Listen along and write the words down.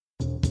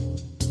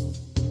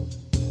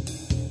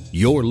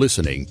You're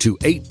listening to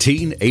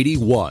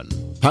 1881,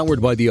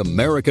 powered by the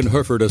American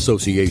Hereford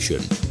Association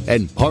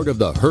and part of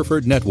the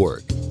Hereford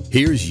Network.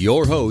 Here's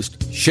your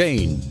host,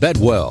 Shane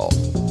Bedwell.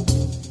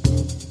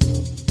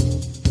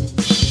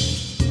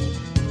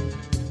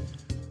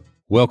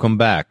 Welcome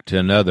back to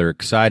another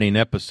exciting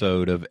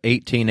episode of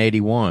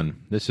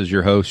 1881. This is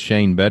your host,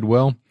 Shane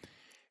Bedwell,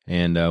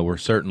 and we're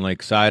certainly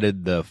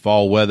excited. The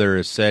fall weather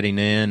is setting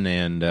in,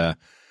 and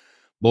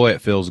boy, it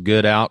feels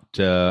good out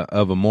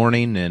of a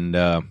morning,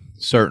 and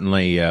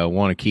certainly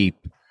want to keep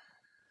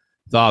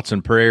thoughts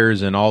and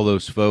prayers and all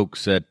those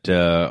folks that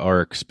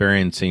are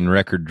experiencing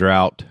record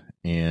drought,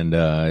 and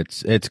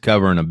it's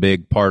covering a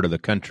big part of the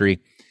country.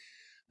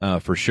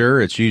 For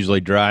sure, it's usually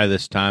dry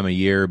this time of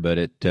year, but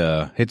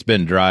it's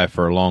been dry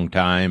for a long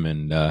time,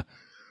 and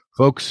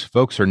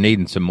folks are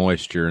needing some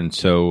moisture. And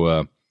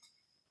so,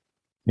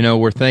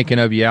 we're thinking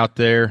of you out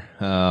there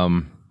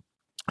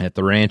at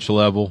the ranch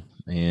level,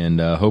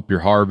 and hope your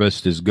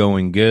harvest is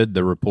going good.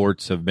 The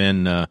reports have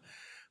been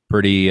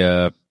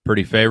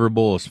pretty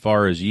favorable as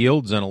far as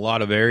yields in a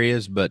lot of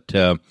areas. But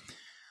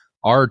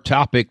our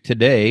topic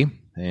today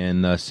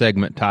and the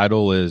segment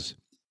title is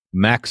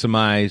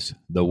Maximize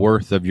the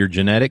Worth of Your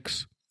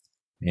Genetics.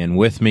 And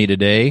with me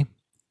today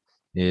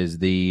is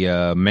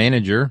the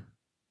manager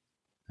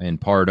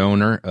and part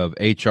owner of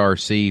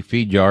HRC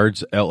Feed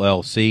Yards,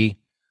 LLC,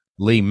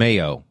 Lee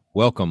Mayo.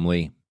 Welcome,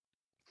 Lee.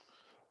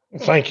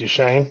 Thank you,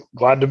 Shane.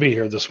 Glad to be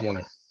here this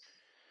morning.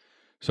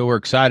 So we're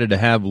excited to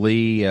have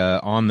Lee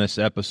on this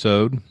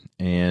episode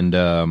and,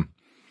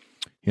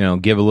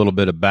 give a little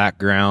bit of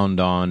background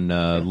on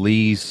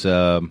Lee's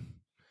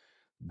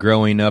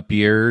growing up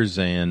years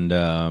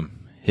and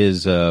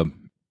his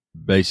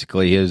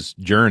basically his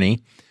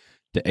journey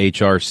to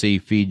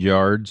HRC Feed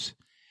Yards.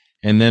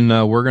 And then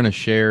we're going to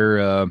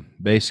share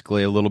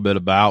basically a little bit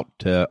about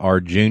our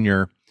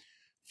junior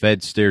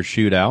fed steer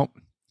shootout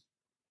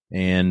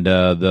and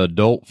the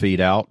adult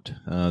feed out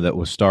that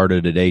was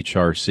started at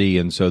HRC.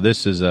 And so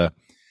this is a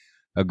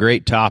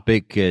great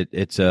topic.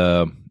 It's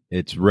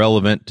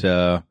relevant.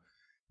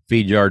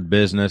 Feed yard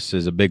business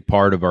is a big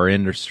part of our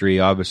industry,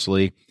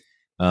 obviously,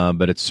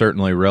 but it's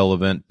certainly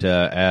relevant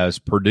as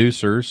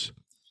producers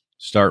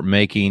start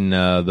making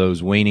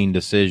those weaning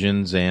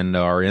decisions and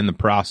are in the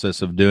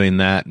process of doing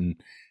that, and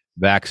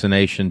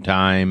vaccination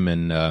time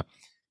and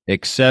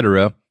et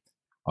cetera.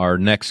 Our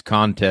next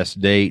contest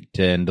date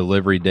and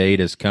delivery date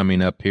is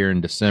coming up here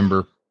in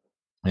December,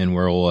 and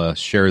we'll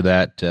share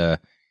that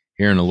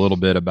here in a little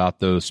bit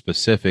about those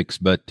specifics.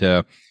 But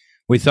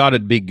we thought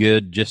it'd be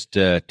good just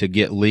to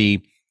get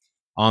Lee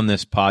on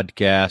this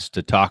podcast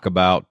to talk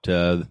about,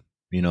 the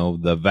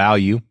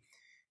value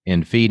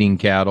in feeding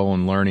cattle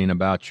and learning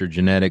about your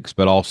genetics,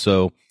 but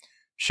also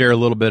share a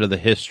little bit of the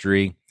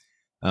history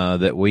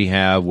that we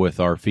have with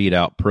our feed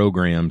out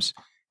programs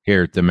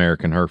here at the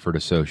American Hereford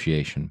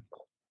Association.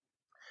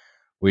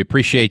 We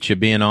appreciate you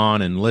being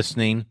on and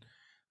listening.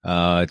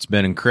 It's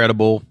been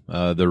incredible,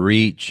 the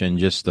reach and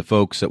just the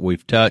folks that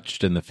we've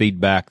touched and the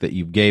feedback that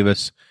you've gave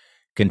us.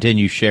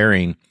 Continue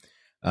sharing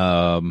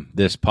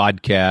this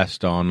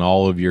podcast on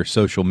all of your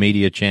social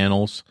media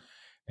channels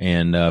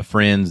and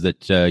friends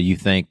that you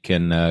think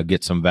can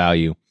get some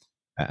value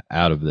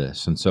out of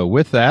this. And so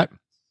with that,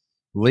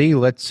 Lee,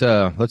 let's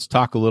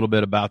talk a little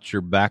bit about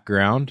your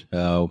background.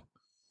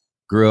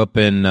 Grew up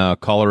in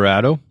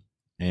Colorado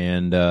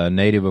and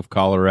native of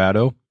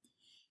Colorado.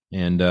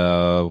 And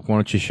why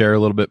don't you share a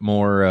little bit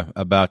more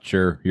about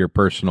your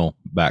personal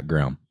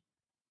background?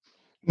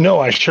 No,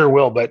 I sure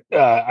will. But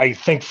I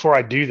think before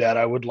I do that,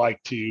 I would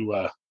like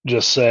to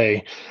just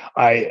say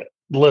I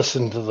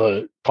listened to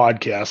the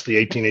podcast, the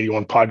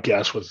 1881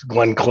 podcast with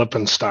Glenn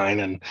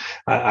Klippenstein, and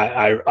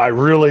I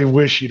really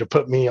wish you to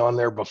put me on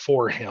there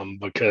before him,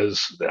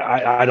 because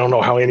I don't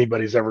know how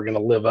anybody's ever going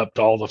to live up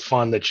to all the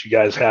fun that you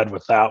guys had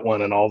with that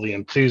one and all the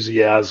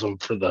enthusiasm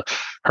for the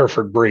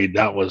Hereford breed.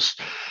 That was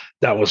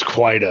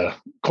quite a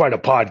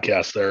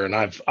podcast there, and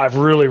I've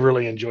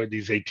really enjoyed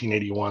these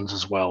 1881s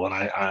as well, and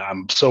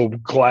I'm so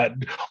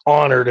glad,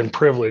 honored, and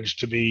privileged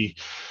to be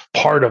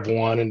part of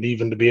one, and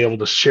even to be able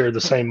to share the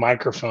same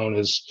microphone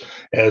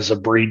as a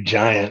breed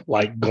giant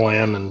like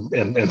Glenn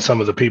and some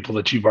of the people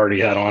that you've already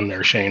had on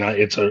there, Shane.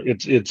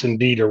 It's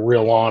indeed a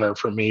real honor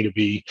for me to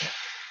be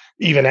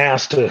even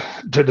asked to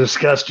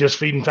discuss just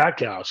feeding fat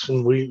cows,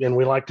 and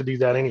we like to do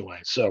that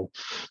anyway. So,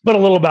 but a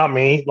little about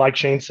me, like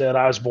Shane said,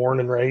 I was born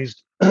and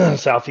raised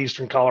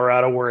southeastern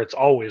Colorado, where it's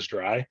always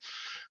dry.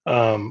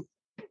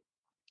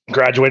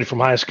 Graduated from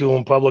high school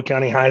in Pueblo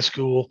County High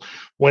School,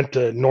 went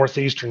to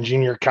Northeastern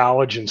Junior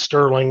College in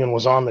Sterling, and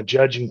was on the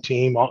judging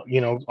team.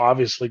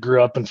 Obviously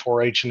grew up in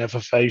 4-H and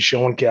FFA,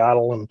 showing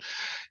cattle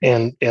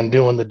and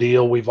doing the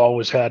deal. We've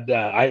always had,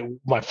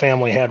 my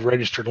family had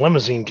registered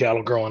limousine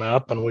cattle growing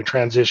up, and we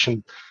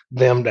transitioned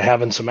them to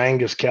having some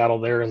Angus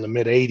cattle there in the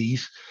mid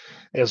 80s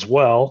as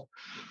well.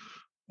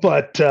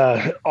 but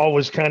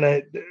always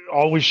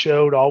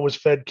showed, always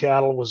fed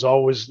cattle, was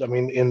always, I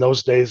mean, in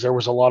those days, there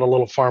was a lot of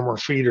little farmer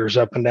feeders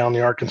up and down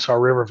the Arkansas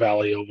River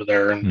Valley over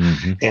there.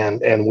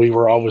 And we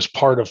were always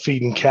part of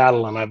feeding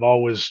cattle. And I've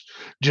always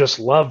just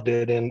loved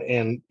it.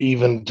 And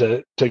even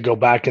to go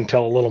back and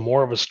tell a little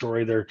more of a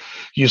story, there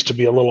used to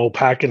be a little old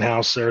packing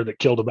house there that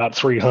killed about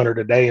 300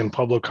 a day in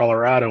Pueblo,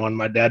 Colorado. And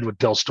my dad would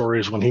tell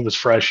stories when he was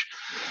fresh,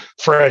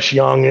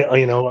 young,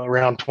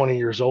 around 20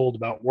 years old,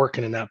 about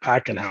working in that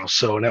packing house.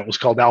 So, and that was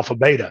called Alpha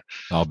Beta.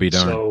 I'll be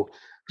darned.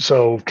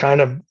 So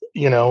kind of,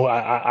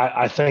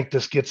 I think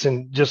this gets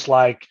in, just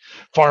like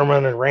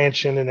farming and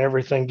ranching and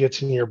everything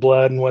gets in your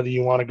blood. And whether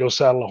you want to go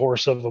saddle a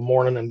horse of a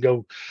morning and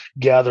go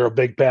gather a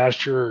big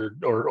pasture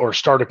or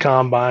start a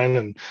combine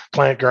and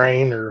plant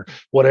grain or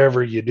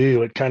whatever you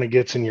do, it kind of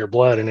gets in your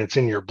blood, and it's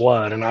in your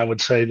blood. And I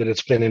would say that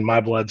it's been in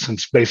my blood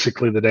since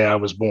basically the day I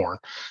was born.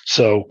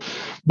 So,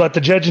 but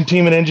the judging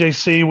team at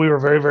NJC, we were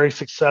very, very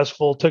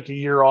successful. Took a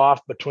year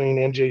off between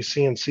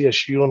NJC and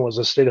CSU and was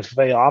a state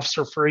FFA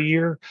officer for a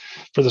year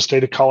for the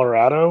state of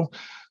Colorado.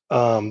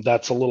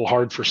 That's a little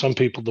hard for some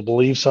people to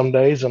believe some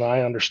days, and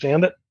I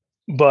understand it.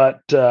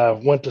 But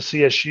went to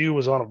CSU,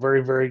 was on a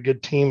very, very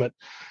good team at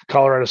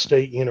Colorado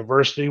State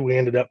University. We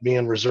ended up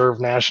being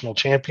reserve national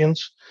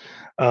champions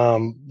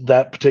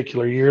that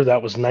particular year.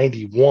 That was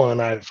 91,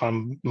 if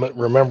I'm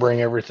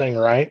remembering everything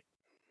right.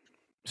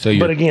 So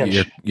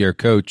you're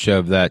coach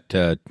of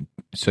that.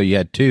 So you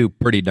had two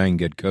pretty dang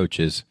good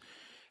coaches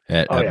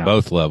at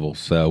both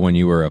levels. When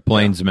you were a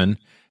plainsman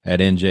at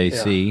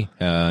NJC,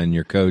 and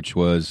your coach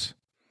was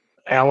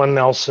Alan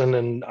Nelson.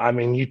 And I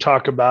mean, you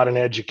talk about an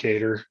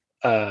educator,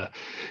 and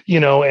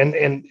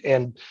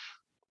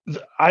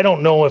I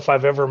don't know if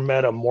I've ever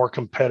met a more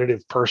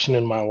competitive person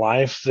in my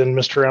life than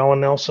Mr.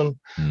 Alan Nelson.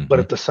 But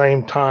at the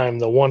same time,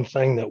 the one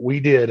thing that we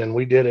did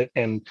it,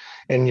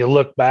 and you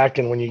look back,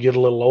 and when you get a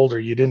little older,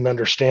 you didn't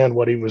understand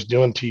what he was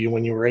doing to you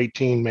when you were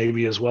 18,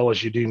 maybe as well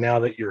as you do now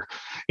that you're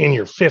in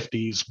your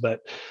 50s.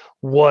 But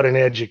what an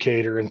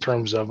educator in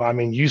terms of, I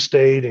mean, you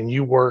stayed and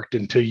you worked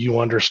until you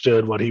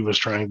understood what he was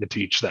trying to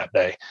teach that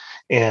day.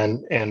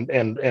 And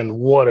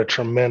what a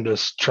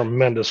tremendous,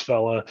 tremendous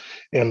fella,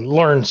 and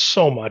learned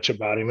so much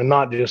about him. And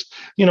not just,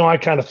 I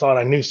kind of thought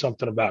I knew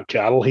something about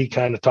cattle. He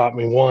kind of taught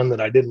me, one, that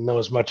I didn't know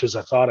as much as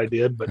I thought I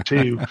did, but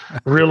two,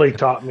 really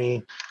taught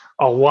me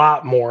a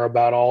lot more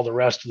about all the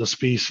rest of the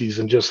species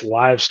and just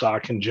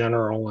livestock in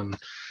general and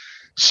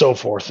so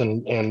forth.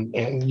 And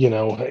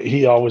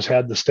he always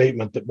had the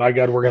statement that, by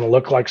God, we're going to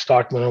look like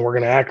stockmen, and we're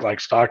going to act like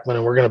stockmen,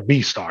 and we're going to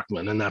be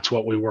stockmen. And that's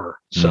what we were.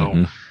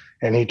 So,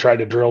 and he tried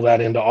to drill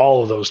that into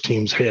all of those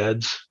teams'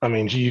 heads. I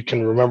mean, you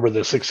can remember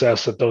the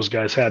success that those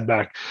guys had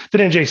that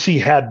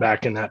NJC had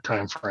back in that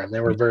time frame. They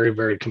were very,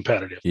 very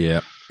competitive.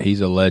 Yeah.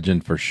 He's a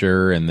legend for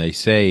sure. And they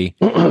say,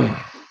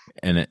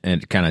 and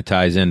it kind of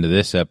ties into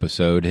this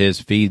episode, his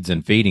feeds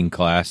and feeding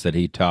class that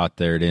he taught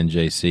there at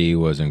NJC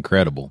was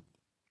incredible.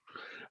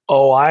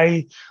 Oh,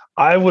 I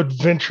would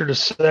venture to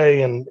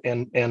say, and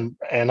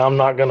I'm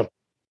not going to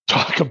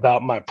talk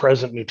about my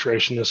present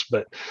nutritionist,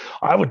 but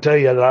I would tell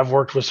you that I've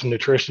worked with some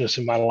nutritionists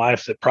in my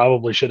life that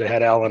probably should have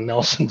had Alan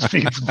Nelson's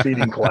feeds and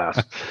feeding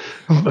class,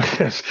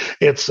 because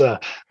it's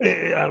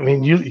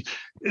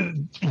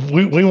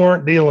we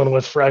weren't dealing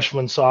with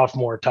freshman,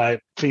 sophomore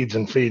type feeds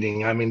and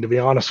feeding. I mean, to be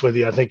honest with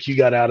you, I think you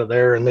got out of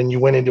there and then you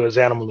went into his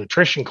animal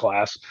nutrition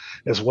class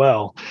as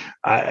well.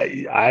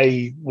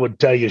 I would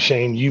tell you,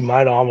 Shane, you might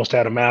have almost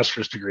had a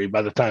master's degree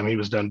by the time he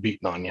was done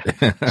beating on you.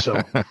 So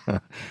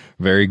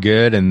very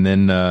good. And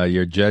then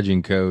your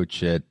judging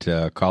coach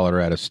at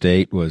Colorado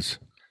State was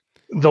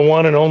the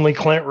one and only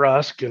Clint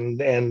Rusk,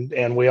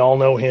 and we all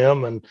know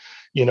him, and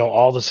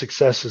all the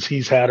successes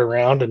he's had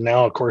around. And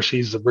now, of course,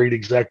 he's the breed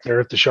exec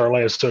there at the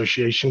Charolais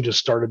Association, just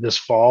started this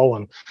fall.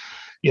 And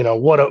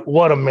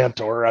what a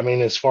mentor. I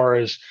mean, as far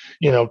as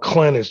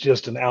Clint is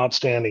just an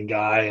outstanding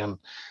guy,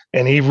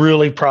 and he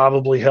really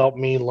probably helped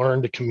me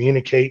learn to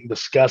communicate and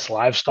discuss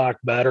livestock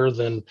better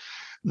than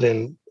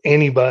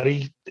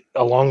anybody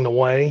along the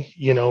way.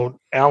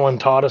 Alan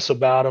taught us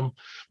about him.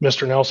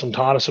 Mr. Nelson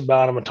taught us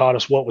about him and taught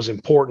us what was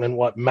important and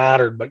what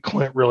mattered, but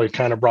Clint really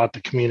kind of brought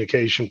the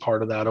communication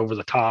part of that over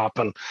the top,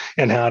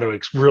 and how to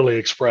really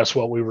express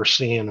what we were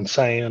seeing and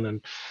saying,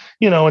 and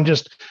and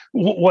just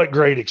what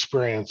great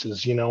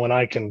experiences,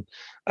 and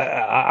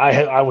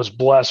I was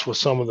blessed with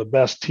some of the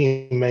best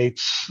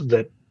teammates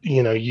that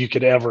you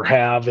could ever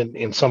have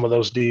in some of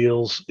those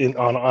deals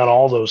on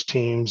all those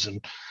teams,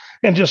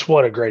 and just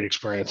what a great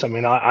experience. I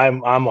mean,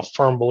 I'm a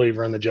firm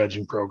believer in the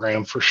judging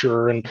program for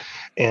sure. And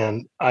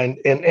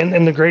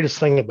the greatest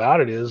thing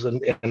about it is,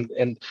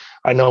 and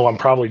I know I'm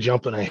probably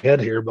jumping ahead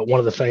here, but one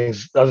of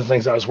the other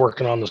things I was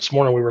working on this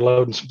morning, we were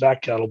loading some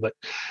fat cattle, but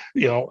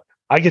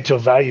I get to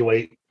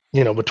evaluate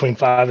between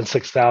 5,000 and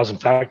 6,000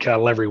 fat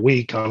cattle every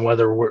week on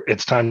whether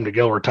it's time to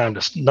go or time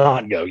to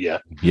not go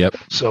yet. Yep.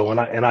 So,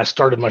 and I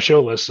started my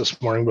show list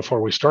this morning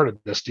before we started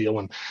this deal.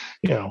 And,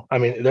 I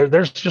mean,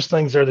 there's just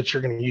things there that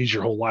you're going to use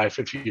your whole life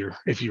if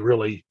you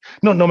really,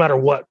 no matter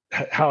what,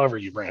 however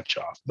you branch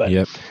off.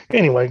 But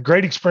anyway,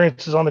 great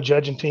experiences on the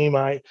judging team.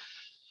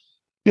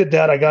 did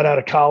that. I got out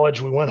of college.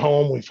 We went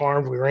home. We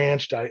farmed. We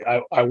ranched.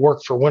 I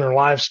worked for Winter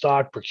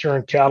Livestock,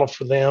 procuring cattle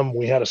for them.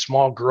 We had a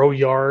small grow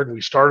yard.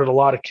 We started a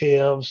lot of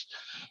calves.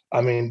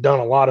 I mean, done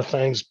a lot of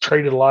things.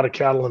 Traded a lot of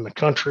cattle in the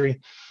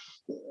country.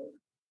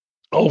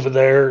 Over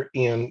there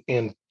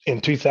in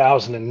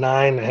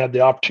 2009, I had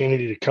the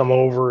opportunity to come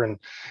over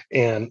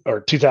and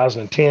or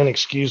 2010,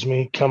 excuse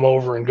me, come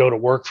over and go to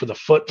work for the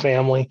Foote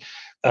family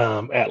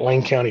at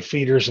Lane County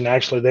Feeders, and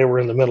actually they were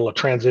in the middle of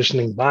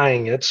transitioning,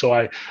 buying it.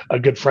 So a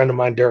good friend of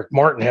mine, Derek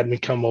Martin, had me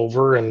come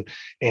over and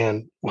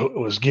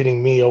was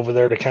getting me over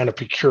there to kind of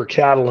procure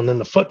cattle, and then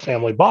the Foote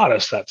family bought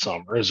us that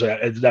summer.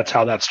 That's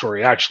how that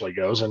story actually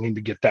goes. I need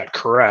to get that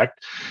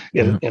correct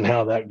in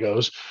how that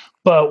goes.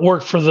 But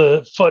worked for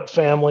the Foote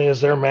family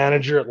as their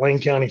manager at Lane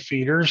County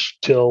Feeders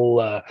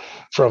till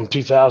from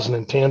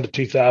 2010 to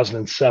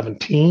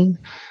 2017.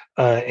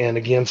 And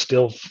again,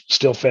 still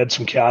fed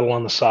some cattle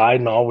on the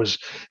side, and always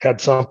had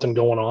something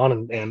going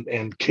on.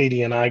 And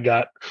Katie and I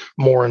got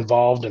more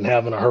involved in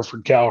having a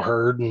Hereford cow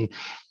herd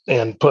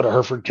and put a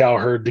Hereford cow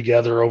herd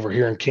together over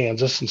here in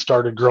Kansas and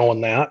started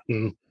growing that.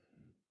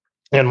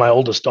 And my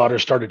oldest daughter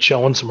started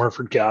showing some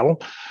Hereford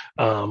cattle.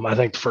 I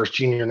think the first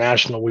junior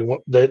national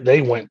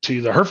they went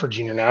to, the Hereford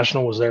Junior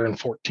National, was there in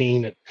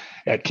 14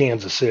 at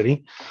Kansas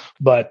City.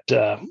 But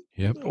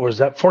was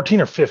that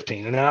 14 or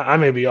 15? And I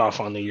may be off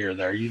on the year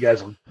there. You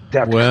guys will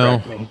have to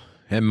correct me.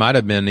 It might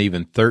have been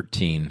even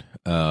 13,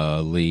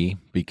 Lee,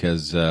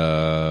 because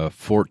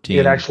 14.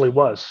 It actually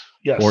was.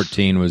 Yes.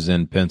 14 was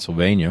in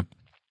Pennsylvania.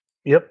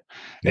 Yep.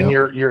 And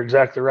you're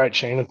exactly right,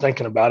 Shane. And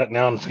thinking about it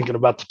now, I'm thinking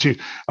about the two.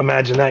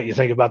 Imagine that. You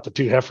think about the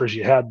two heifers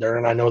you had there,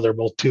 and I know they're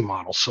both 2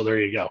 models. So there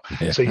you go.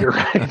 Yeah. So you're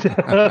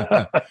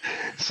right.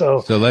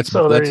 so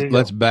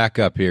let's back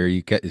up here.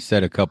 You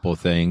said a couple of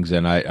things,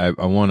 and I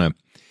want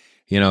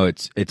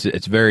to,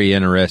 it's very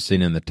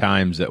interesting in the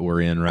times that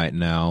we're in right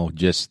now.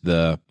 Just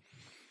the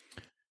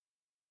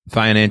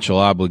financial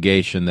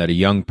obligation that a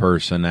young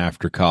person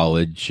after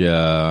college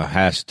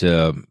has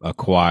to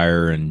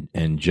acquire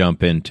and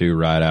jump into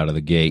right out of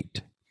the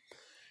gate.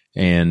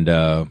 And,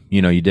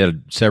 you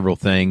did several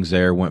things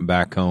there, went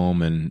back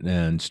home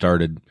and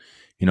started,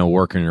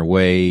 working your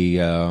way,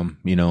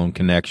 in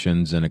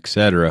connections and et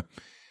cetera.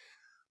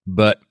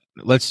 But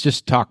let's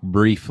just talk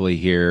briefly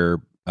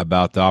here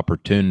about the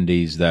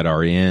opportunities that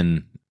are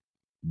in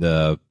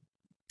the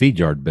feed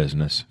yard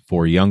business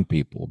for young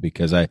people,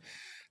 because I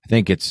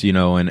think it's, in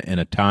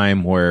a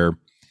time where,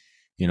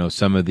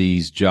 some of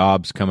these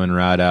jobs coming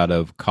right out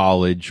of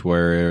college,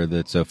 where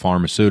that's a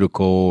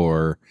pharmaceutical,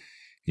 or,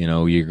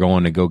 you're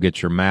going to go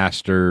get your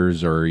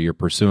master's, or you're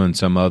pursuing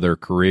some other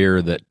career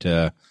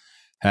that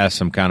has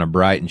some kind of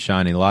bright and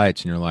shiny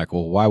lights. And you're like,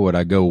 well, why would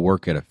I go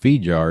work at a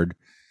feed yard?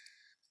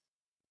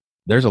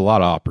 There's a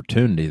lot of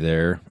opportunity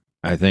there,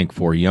 I think,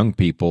 for young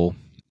people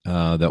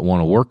that want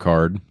to work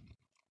hard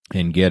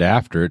and get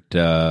after it.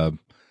 The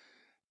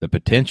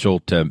potential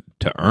to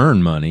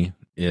earn money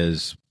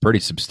is pretty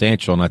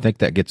substantial, and I think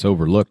that gets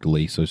overlooked,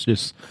 Lee. So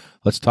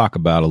let's talk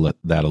about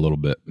that a little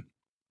bit.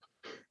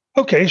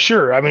 Okay,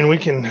 sure. I mean, we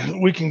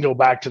can go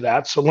back to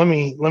that. So let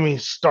me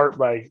start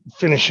by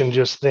finishing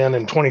just then.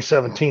 In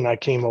 2017, I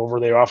came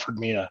over. They offered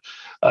me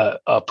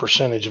a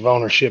percentage of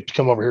ownership to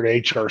come over here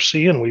to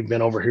HRC, and we've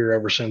been over here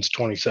ever since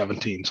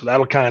 2017. So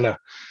that'll kind of,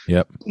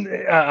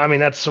 I mean,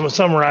 that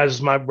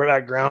summarizes my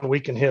background. We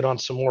can hit on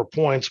some more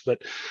points,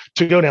 but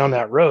to go down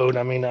that road,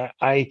 I mean,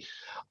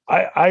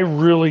 I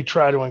really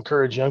try to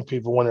encourage young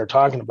people when they're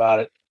talking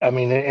about it. I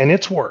mean, and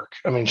it's work.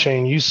 I mean,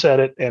 Shane, you said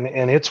it, and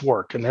it's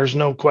work, and there's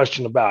no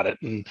question about it.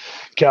 And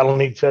cattle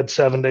need fed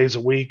 7 days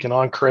a week and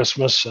on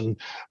Christmas. And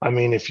I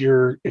mean, if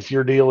your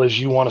deal is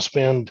you want to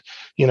spend,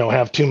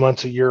 have 2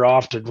 months a year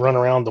off to run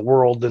around the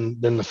world, then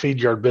the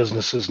feed yard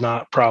business is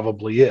not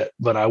probably it.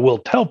 But I will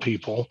tell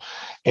people,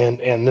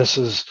 and this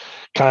is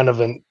kind of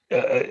an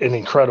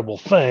incredible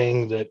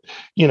thing, that,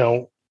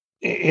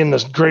 in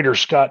this greater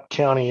Scott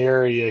County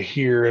area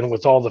here, and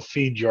with all the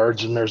feed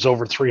yards, and there's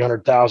over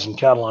 300,000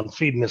 cattle on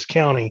feed in this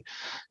county,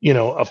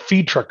 a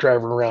feed truck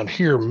driver around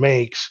here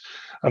makes,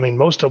 I mean,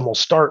 most of them will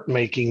start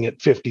making at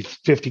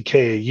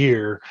 50K a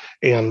year.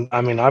 And I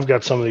mean, I've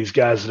got some of these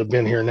guys that have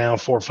been here now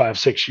 4, 5,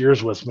 6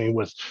 years with me,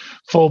 with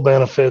full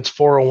benefits,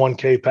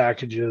 401k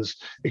packages,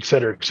 et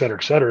cetera, et cetera,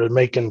 et cetera,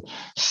 making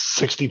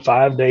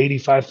 $65,000 to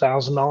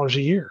 $85,000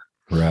 a year.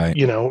 Right.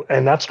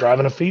 And that's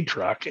driving a feed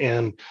truck.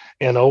 And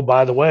oh,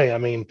 by the way, I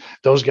mean,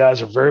 those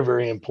guys are very,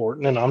 very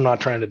important, and I'm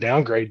not trying to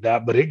downgrade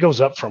that, but it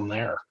goes up from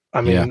there. I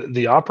mean,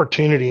 the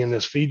opportunity in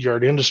this feed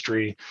yard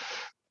industry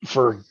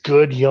for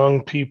good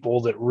young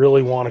people that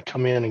really want to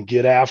come in and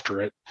get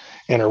after it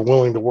and are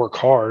willing to work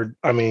hard.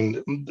 I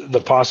mean, the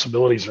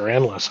possibilities are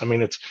endless. I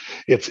mean,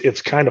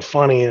 it's kind of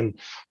funny. And,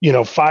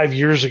 5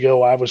 years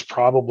ago, I was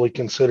probably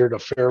considered a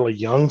fairly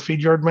young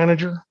feed yard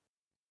manager.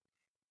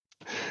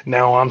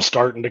 Now I'm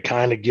starting to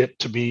kind of get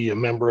to be a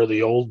member of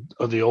the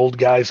old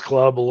guys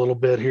club a little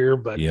bit here,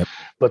 but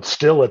but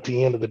still at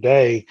the end of the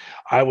day,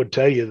 I would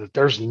tell you that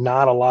there's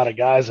not a lot of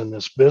guys in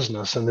this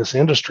business, in this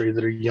industry,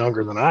 that are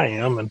younger than I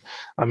am. And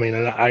I mean,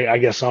 and I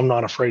guess I'm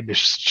not afraid to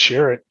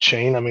share it,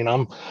 Shane. I mean,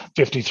 I'm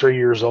 53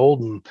 years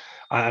old, and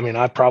I mean,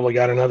 I've probably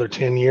got another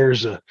 10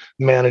 years of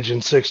managing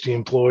 60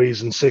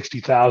 employees and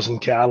 60,000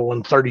 cattle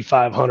and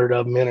 3,500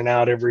 of them in and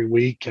out every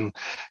week, and,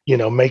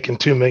 making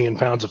 2 million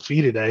pounds of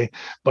feed a day.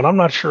 But I'm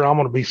not sure I'm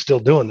going to be still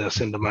doing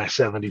this into my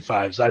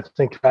 75s. I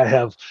think I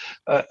have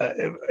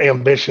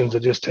ambitions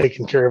of just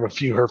taking care of a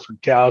few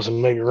Hereford cows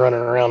and maybe running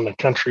around the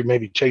country,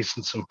 maybe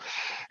chasing some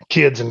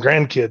kids and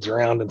grandkids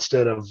around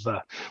instead of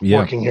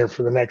working here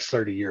for the next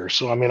 30 years.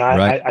 So, I mean,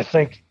 I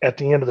think at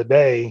the end of the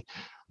day,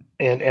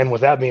 and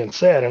with that being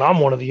said, and I'm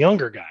one of the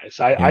younger guys,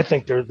 I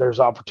think there's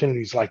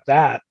opportunities like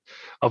that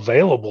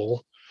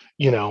available,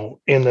 in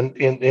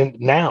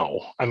now.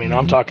 I mean,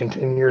 I'm talking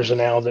 10 years of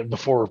now that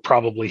before we're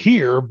probably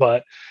here,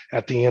 but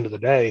at the end of the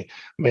day,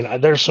 I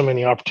mean, there's so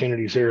many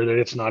opportunities here that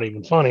it's not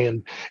even funny.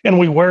 And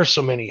we wear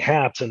so many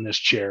hats in this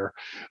chair,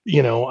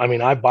 I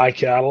mean, I buy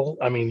cattle.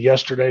 I mean,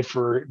 yesterday,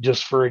 for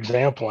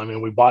example, I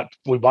mean, we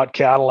bought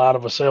cattle out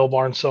of a sale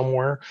barn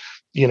somewhere.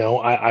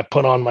 I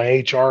put on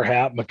my HR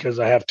hat because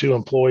I have 2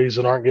 employees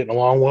that aren't getting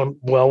along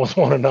well with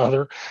one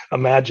another.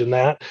 Imagine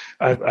that.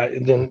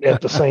 Then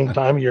at the same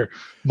time, you're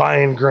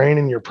buying grain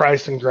and you're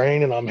pricing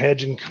grain, and I'm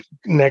hedging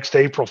next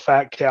April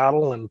fat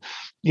cattle. And,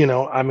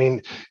 I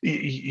mean,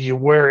 you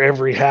wear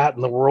every hat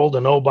in the world.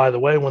 And, oh, by the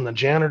way, when the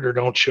janitor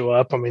don't show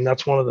up, I mean,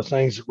 that's one of the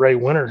things that Ray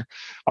Winter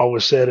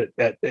always said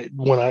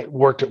when I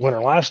worked at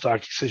Winter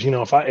Livestock. He says,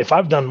 if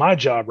I've done my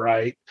job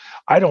right,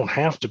 I don't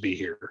have to be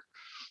here.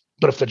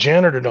 But if the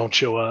janitor don't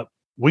show up,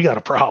 we got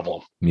a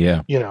problem.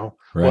 Yeah.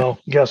 Right. Well,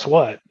 guess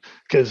what?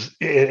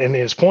 And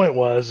his point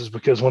is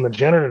because when the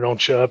janitor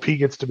don't show up, he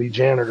gets to be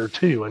janitor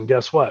too. And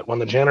guess what? When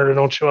the janitor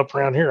don't show up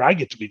around here, I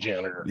get to be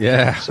janitor.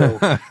 Yeah. So,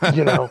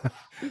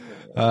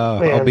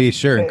 I'll be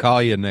sure and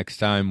call you next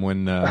time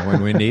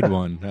when we need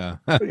one.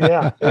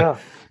 Yeah.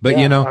 But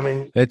I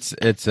mean, it's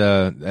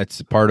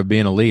that's part of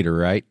being a leader,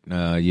 right?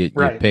 You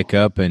pick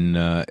up and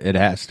it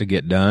has to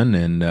get done.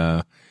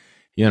 And,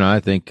 I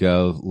think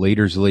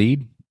leaders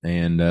lead,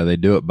 and they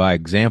do it by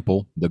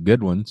example, the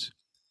good ones.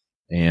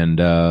 And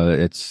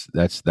that's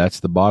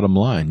the bottom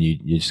line. You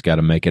just got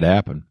to make it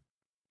happen.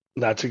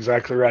 That's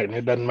exactly right. And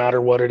it doesn't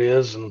matter what it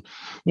is and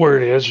where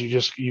it is.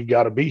 You've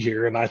got to be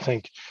here. And I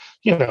think,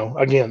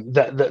 again,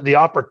 the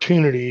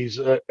opportunities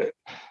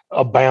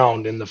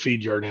abound in the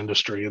feed yard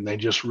industry, and they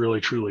just really,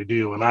 truly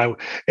do. And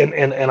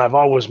I've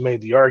always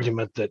made the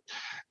argument that,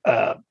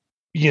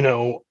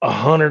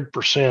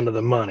 100% of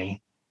the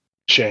money,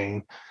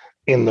 Shane,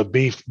 in the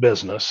beef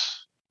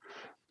business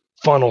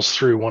funnels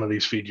through one of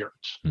these feed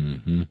yards.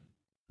 Mm-hmm.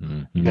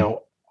 Mm-hmm.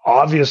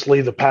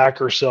 Obviously the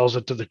packer sells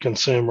it to the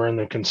consumer, and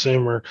the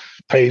consumer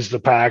pays the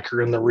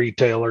packer and the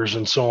retailers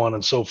and so on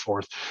and so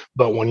forth.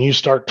 But when you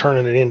start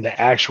turning it into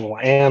actual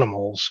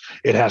animals,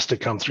 it has to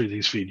come through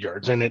these feed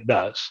yards, and it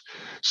does.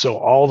 So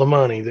all the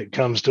money that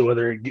comes to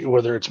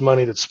whether it's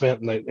money that's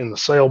spent in the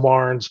sale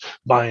barns,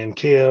 buying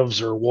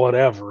calves or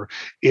whatever,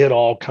 it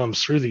all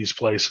comes through these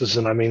places.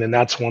 And I mean, and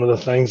that's one of the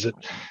things that,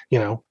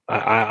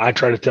 I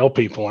try to tell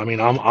people. I mean,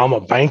 I'm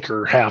a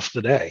banker half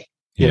the day.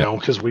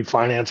 Because we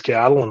finance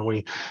cattle and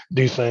we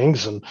do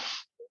things and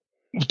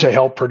to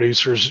help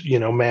producers,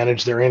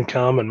 manage their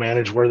income and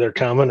manage where they're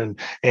coming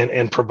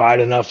and provide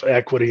enough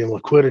equity and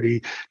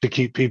liquidity to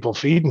keep people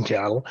feeding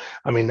cattle.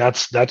 I mean,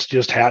 that's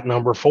just hat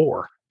number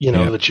 4,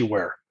 that you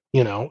wear.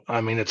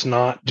 I mean, it's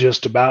not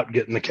just about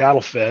getting the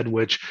cattle fed,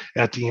 which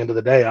at the end of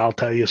the day, I'll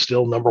tell you,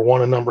 still number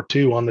 1 and number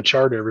 2 on the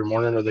chart every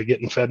morning. Are they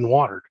getting fed and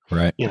watered?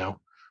 Right.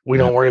 We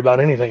don't worry about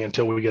anything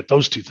until we get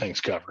those 2 things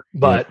covered.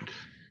 But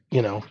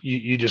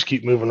you just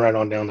keep moving right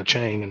on down the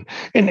chain.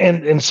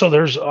 And so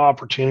there's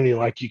opportunity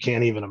like you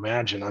can't even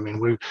imagine. I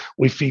mean,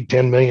 we feed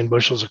 10 million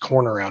bushels of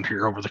corn around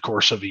here over the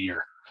course of a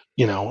year.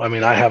 I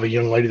mean, I have a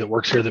young lady that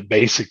works here that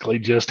basically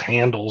just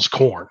handles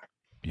corn.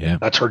 Yeah.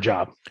 That's her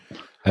job.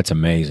 That's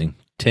amazing.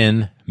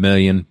 10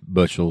 million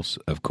bushels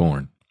of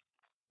corn.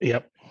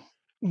 Yep.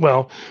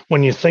 Well,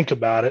 when you think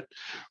about it,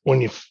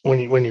 when you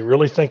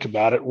really think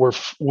about it,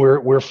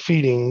 we're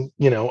feeding,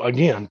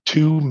 again,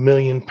 2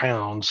 million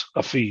pounds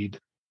of feed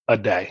a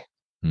day.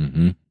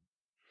 Mm-hmm.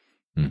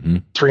 Mm-hmm.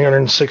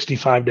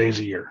 365 days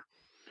a year.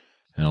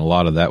 And a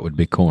lot of that would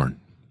be corn.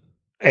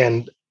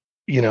 And,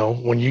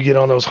 when you get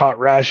on those hot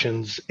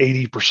rations,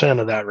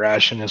 80% of that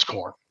ration is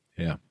corn.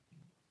 Yeah.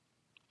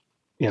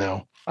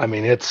 I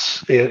mean,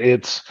 it's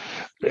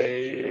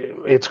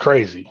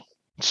crazy.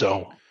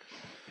 So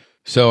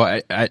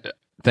I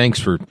thanks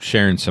for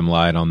sharing some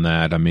light on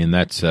that. I mean,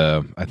 that's,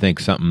 I think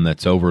something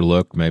that's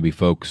overlooked. Maybe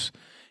folks,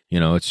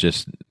 it's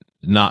just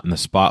not in the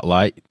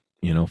spotlight.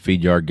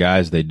 Feed yard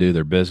guys, they do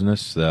their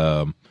business.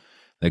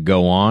 They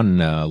go on,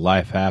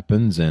 life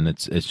happens, and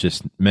it's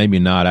just maybe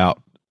not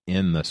out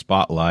in the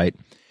spotlight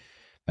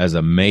as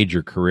a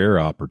major career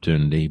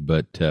opportunity.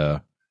 But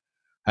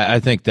I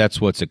think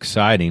that's what's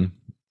exciting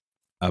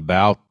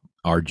about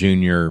our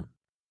junior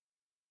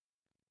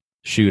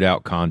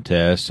shootout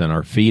contests and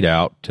our feed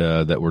out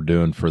that we're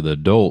doing for the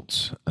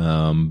adults,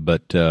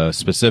 but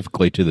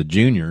specifically to the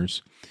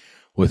juniors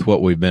with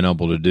what we've been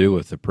able to do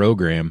with the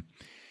program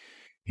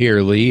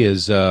here, Lee,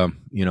 is,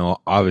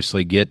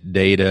 obviously get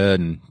data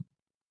and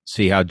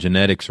see how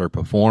genetics are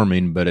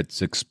performing, but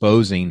it's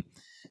exposing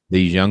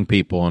these young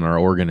people in our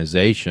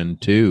organization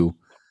to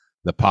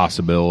the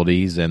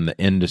possibilities and the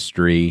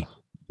industry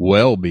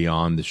well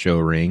beyond the show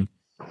ring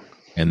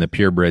and the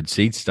purebred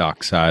seed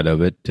stock side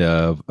of it,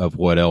 of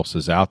what else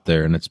is out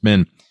there. And it's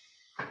been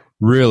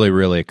really,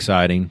 really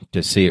exciting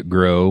to see it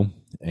grow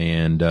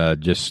and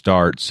just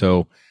start.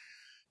 So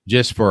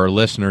just for our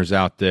listeners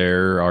out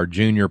there, our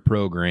junior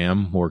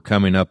program, we're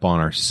coming up on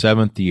our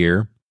 7th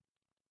year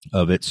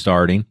of it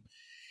starting.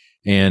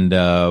 And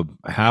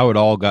how it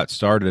all got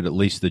started, at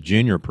least the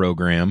junior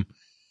program,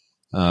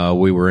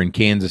 we were in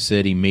Kansas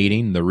City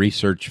meeting, the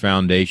Research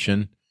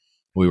Foundation.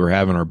 We were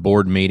having our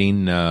board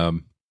meeting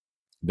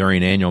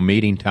during annual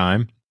meeting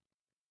time,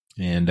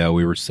 and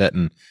we were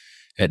sitting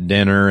at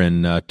dinner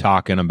and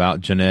talking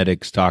about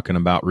genetics, talking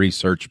about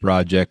research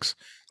projects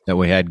that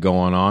we had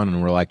going on,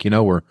 and we're like,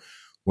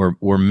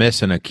 we're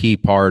missing a key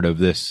part of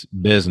this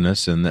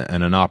business and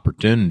an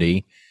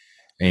opportunity,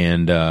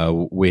 and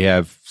we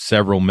have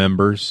several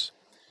members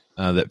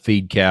that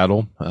feed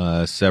cattle,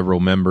 several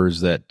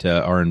members that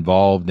are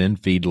involved in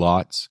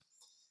feedlots,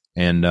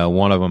 and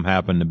one of them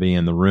happened to be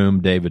in the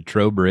room, David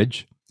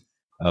Trowbridge,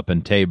 up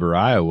in Tabor,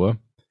 Iowa.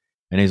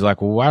 And he's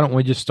like, well, why don't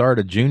we just start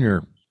a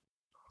junior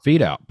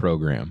feed out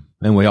program?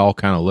 And we all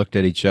kind of looked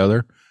at each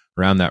other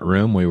around that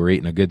room. We were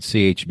eating a good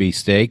CHB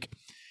steak,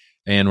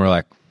 and we're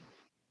like,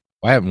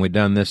 why haven't we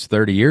done this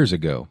 30 years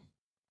ago?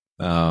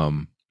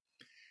 And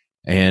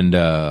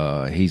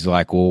he's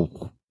like,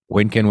 well,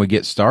 when can we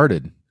get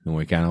started? And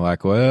we kind of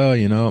like, well,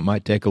 it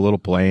might take a little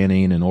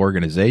planning and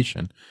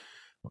organization.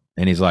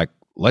 And he's like,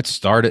 let's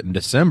start it in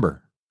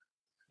December.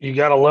 You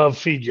got to love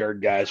Feed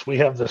Yard, guys. We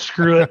have the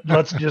screw it,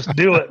 let's just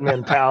do it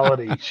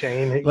mentality,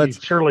 Shane. You've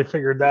surely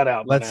figured that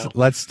out.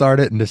 Let's start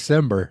it in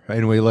December.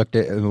 And we looked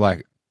at it and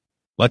like,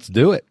 let's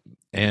do it.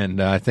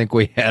 And I think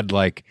we had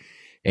like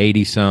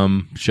 80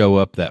 some show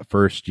up that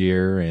first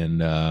year,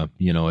 and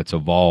it's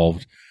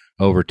evolved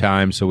over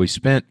time. So we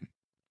spent,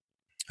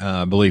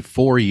 I believe,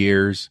 4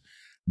 years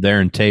there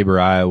in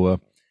Tabor, Iowa,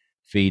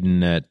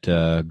 feeding at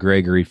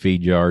Gregory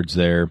Feed Yards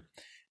there.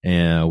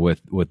 And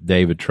with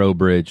David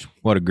Trowbridge.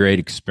 What a great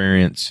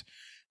experience.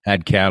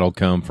 Had cattle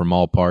come from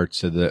all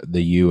parts of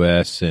the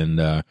U.S. And,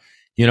 it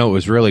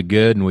was really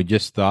good. And we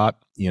just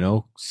thought,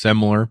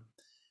 similar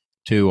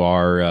to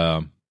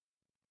our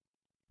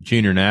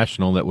junior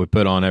national that we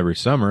put on every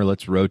summer,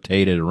 let's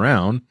rotate it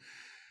around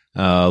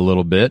a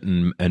little bit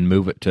and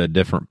move it to a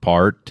different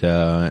part.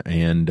 We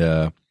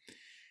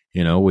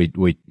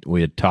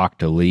had talked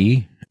to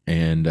Lee,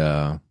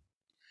 and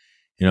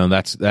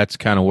that's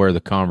kind of where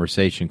the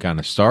conversation kind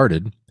of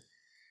started.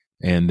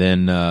 And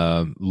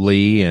then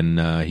Lee,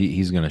 and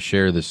he's going to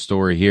share this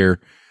story here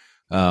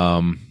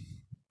a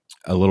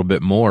little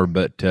bit more,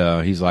 but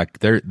he's like,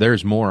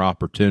 there's more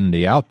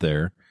opportunity out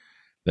there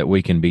that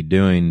we can be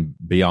doing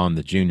beyond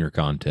the junior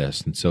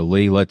contest. And so,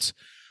 Lee, let's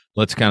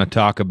kind of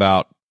talk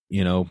about,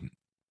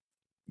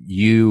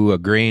 you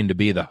agreeing to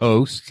be the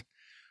host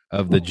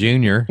of the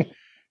junior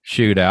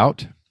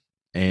shootout,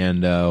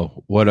 and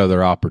what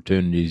other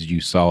opportunities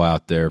you saw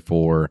out there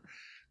for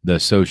the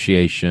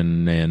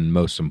association, and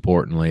most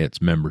importantly,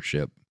 its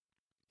membership.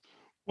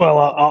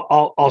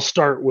 Well, I'll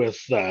start with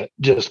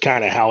just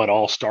kind of how it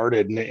all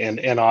started,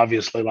 and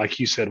obviously, like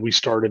you said, we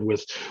started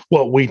with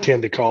what we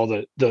tend to call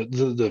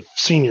the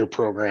senior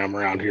program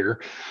around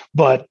here.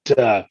 But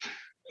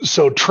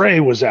so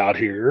Trey was out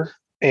here,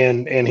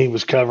 and he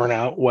was covering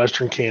out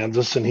Western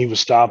Kansas, and he was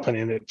stopping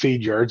in at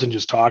Feed Yards and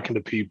just talking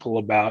to people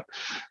about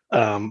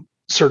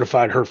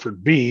certified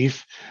Hereford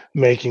beef,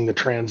 making the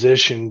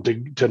transition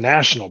to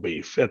national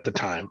beef at the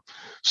time.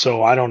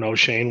 So I don't know,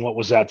 Shane, what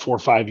was that 4 or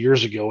 5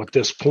 years ago at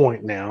this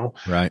point now,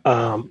 right?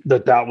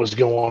 That was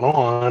going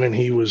on, and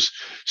he was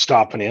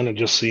stopping in and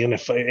just seeing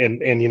if,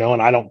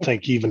 and I don't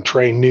think even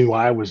Trey knew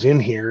I was in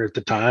here at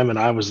the time, and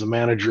I was the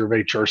manager of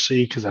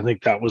HRC, because I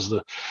think that was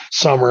the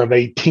summer of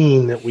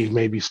 18 that we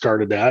maybe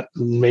started that.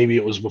 Maybe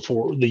it was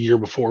before, the year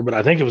before, but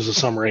I think it was the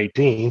summer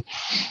 18.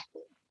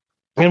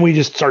 And we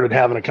just started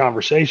having a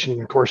conversation.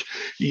 And of course,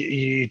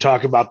 you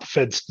talk about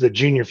the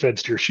junior fed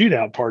steer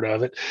shootout part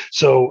of it.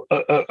 So,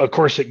 of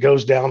course, it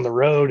goes down the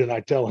road, and I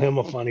tell him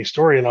a funny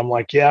story. And I'm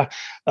like, yeah,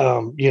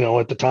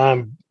 at the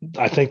time,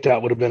 I think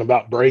that would have been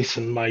about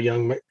Brayson, my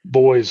young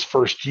boy's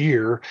first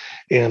year.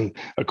 And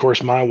of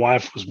course, my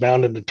wife was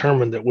bound and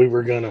determined that we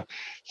were going to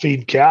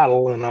feed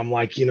cattle. And I'm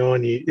like,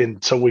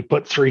 and so we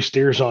put 3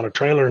 steers on a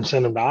trailer and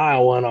sent them to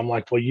Iowa. And I'm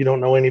like, well, you don't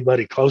know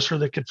anybody closer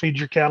that could feed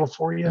your cattle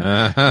for you?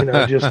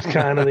 Just kind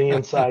kind of the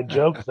inside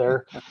joke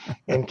there.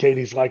 And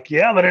Katie's like,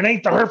 yeah, but it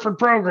ain't the Hereford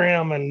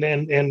program.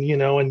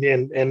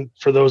 And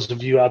for those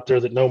of you out there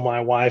that know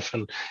my wife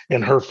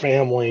and her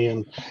family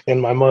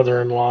and my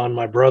mother-in-law and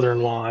my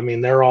brother-in-law, I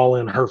mean, they're all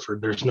in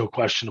Hereford. There's no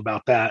question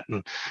about that.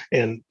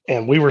 And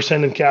we were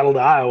sending cattle to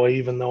Iowa,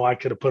 even though I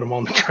could have put them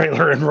on the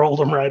trailer and rolled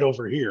them right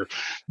over here.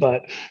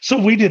 But so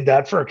we did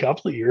that for a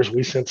couple of years.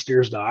 We sent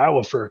steers to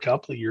Iowa for a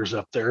couple of years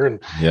up there.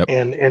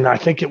 And I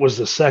think it was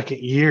the second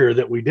year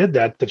that we did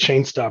that. The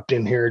Shane stopped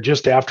in here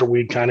just after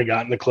we'd kind of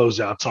gotten the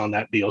closeouts on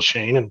that deal,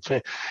 Shane,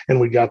 and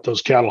we got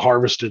those cattle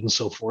harvested and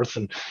so forth.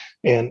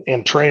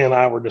 And Trey and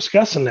I were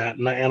discussing that.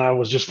 And I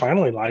was just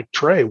finally like,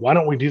 Trey, why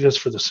don't we do this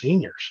for the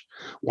seniors?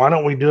 Why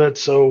don't we do it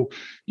so,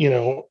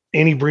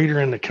 any breeder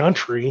in the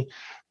country.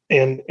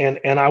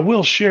 And I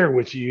will share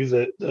with you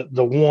that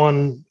the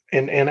one,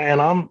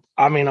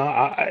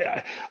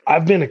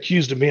 I've been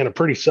accused of being a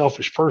pretty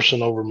selfish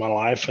person over my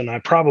life, and I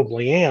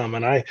probably am.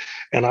 And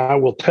I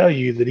will tell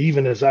you that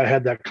even as I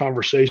had that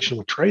conversation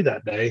with Trey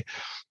that day,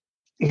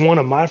 one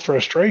of my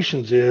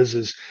frustrations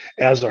is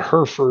as a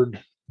Hereford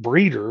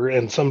breeder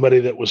and somebody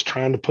that was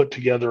trying to put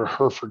together a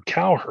Hereford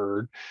cow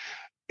herd,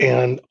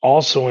 and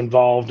also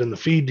involved in the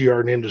feed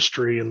yard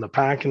industry and the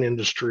packing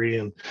industry.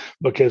 And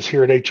because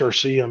here at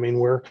HRC, I mean,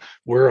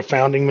 we're a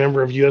founding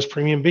member of U.S.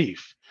 Premium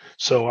Beef.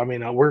 So, I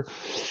mean, I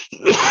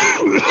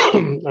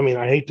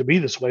hate to be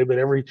this way, but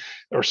every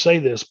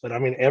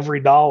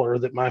dollar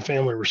that my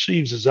family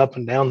receives is up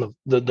and down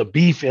the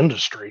beef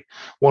industry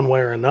one way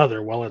or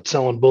another. While it's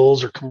selling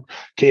bulls or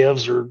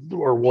calves or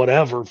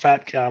whatever,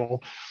 fat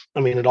cattle,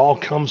 I mean, it all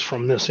comes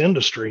from this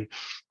industry.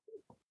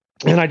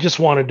 And I just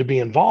wanted to be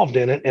involved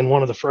in it. And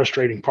one of the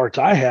frustrating parts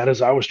I had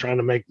is I was trying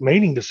to make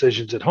mating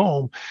decisions at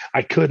home.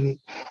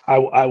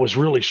 I was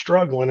really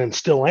struggling, and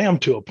still am,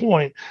 to a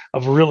point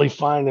of really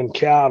finding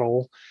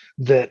cattle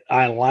that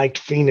I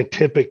liked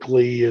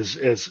phenotypically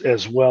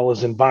as well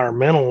as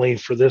environmentally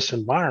for this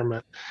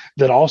environment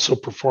that also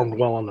performed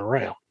well on the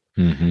rail.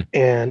 Mm-hmm.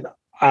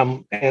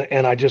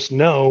 And I just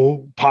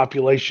know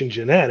population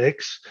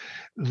genetics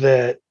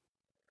that,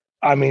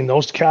 I mean,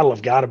 those cattle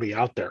have got to be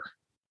out there.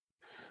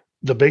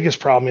 The biggest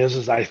problem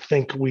is I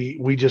think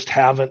we just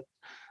haven't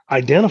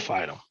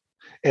identified them.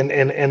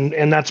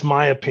 And that's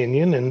my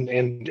opinion.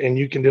 And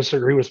you can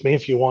disagree with me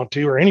if you want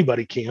to, or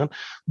anybody can.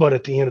 But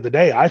at the end of the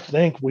day, I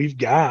think we've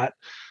got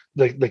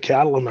the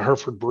cattle in the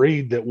Hereford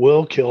breed that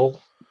will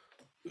kill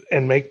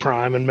and make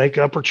prime and make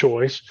upper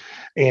choice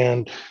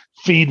and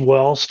feed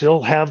well,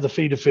 still have the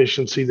feed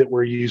efficiency that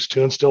we're used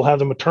to, and still have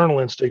the maternal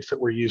instincts that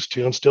we're used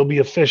to, and still be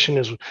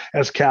efficient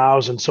as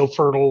cows, and so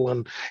fertile,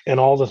 and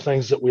all the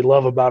things that we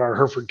love about our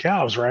Hereford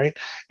cows, right?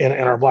 And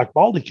our black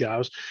baldy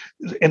cows.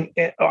 And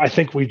I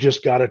think we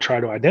just got to try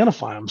to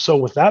identify them. So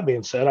with that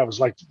being said, I was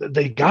like,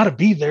 they got to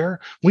be there.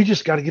 We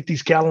just got to get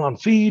these cattle on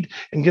feed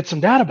and get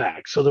some data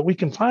back so that we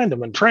can find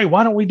them. And Trey,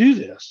 why don't we do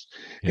this?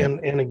 Yeah.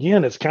 And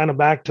again, it's kind of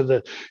back to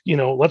the,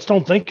 let's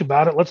don't think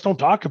about it. Let's don't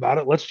talk about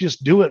it. Let's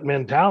just do it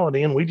mentality.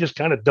 And we just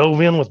kind of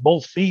dove in with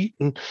both feet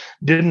and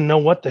didn't know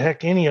what the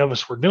heck any of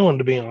us were doing,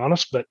 to be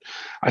honest. But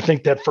I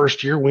think that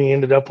first year we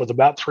ended up with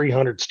about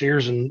 300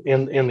 steers in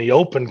the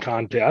open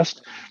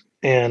contest.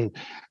 And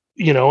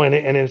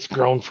and it's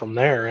grown from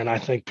there. And I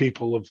think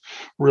people have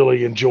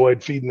really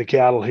enjoyed feeding the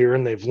cattle here,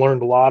 and they've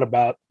learned a lot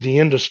about the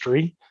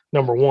industry,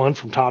 number one,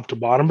 from top to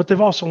bottom, but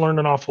they've also learned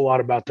an awful lot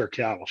about their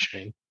cattle,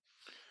 Shane.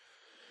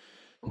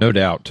 No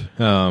doubt.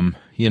 And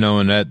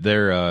that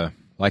they're,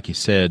 like you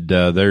said,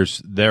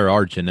 there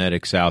are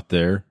genetics out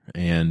there,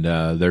 and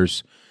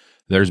there's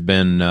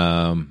been,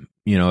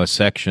 a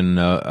section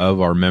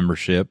of our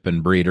membership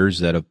and breeders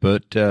that have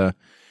put,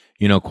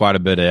 quite a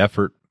bit of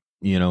effort,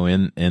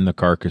 in the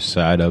carcass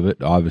side of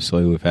it.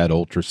 Obviously, we've had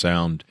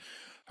ultrasound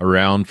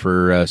around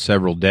for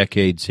several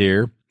decades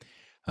here,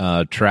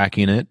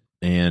 tracking it.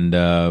 And,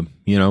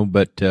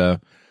 but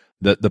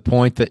the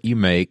point that you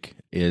make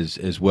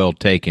is well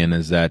taken,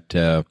 is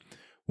that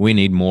we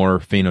need more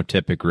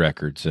phenotypic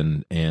records.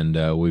 And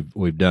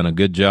we've done a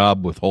good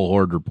job with whole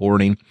herd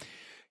reporting,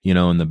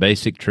 in the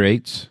basic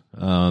traits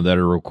that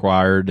are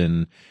required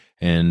and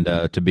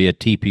to be a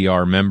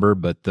TPR member,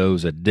 but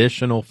those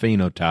additional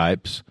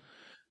phenotypes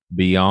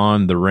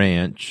beyond the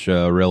ranch,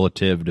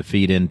 relative to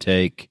feed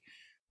intake,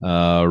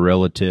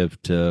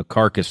 relative to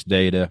carcass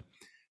data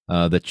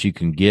that you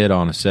can get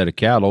on a set of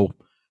cattle,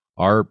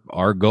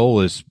 our goal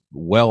is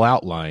well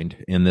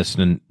outlined in this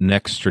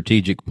next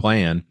strategic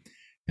plan,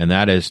 and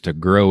that is to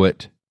grow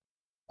it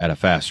at a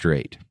fast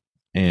rate.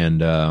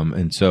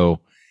 And so,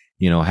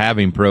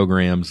 having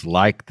programs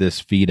like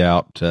this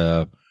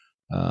Feedout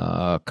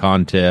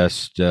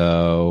contest,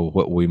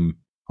 what we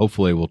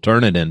hopefully will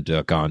turn it into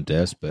a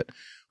contest, but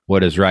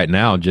what is right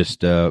now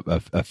just a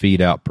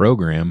Feedout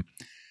program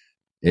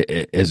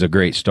is a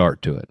great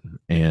start to it.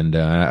 And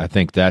I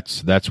think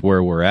that's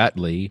where we're at,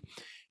 Lee,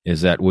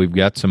 is that we've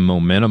got some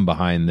momentum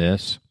behind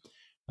this,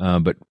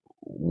 but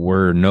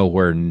we're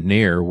nowhere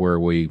near where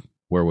we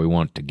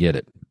want to get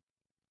it.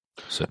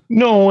 So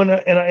no, and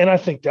I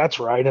think that's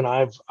right. And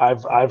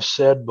I've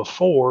said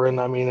before, and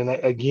I mean, and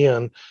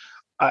again,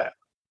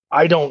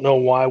 I don't know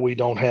why we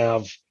don't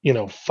have,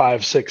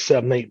 5, 6,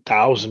 7,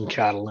 8,000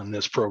 cattle in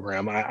this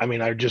program. I mean,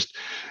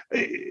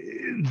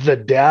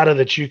 the data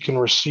that you can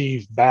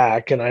receive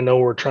back, and I know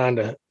we're trying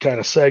to kind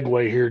of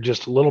segue here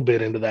just a little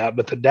bit into that,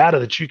 but the data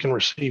that you can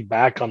receive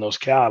back on those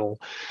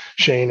cattle,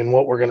 Shane, and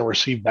what we're going to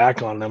receive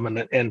back on them,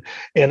 and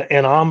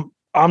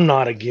I'm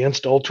not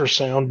against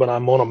ultrasound, but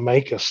I'm going to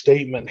make a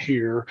statement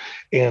here,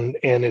 and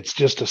it's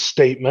just a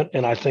statement,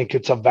 and I think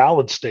it's a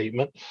valid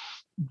statement.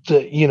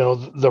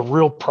 The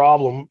real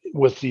problem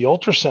with the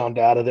ultrasound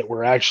data that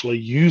we're actually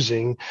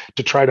using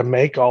to try to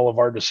make all of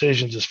our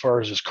decisions as far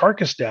as this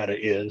carcass data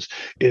is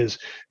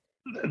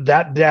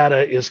that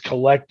data is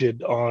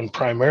collected on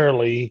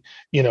primarily,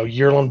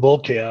 yearling bull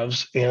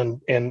calves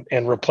and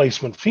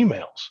replacement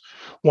females.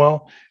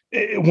 Well,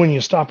 when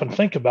you stop and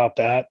think about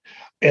that,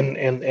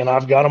 and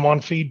I've got them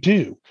on feed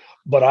too,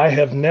 but I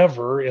have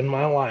never in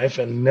my life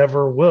and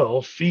never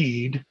will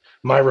feed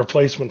my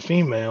replacement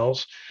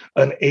females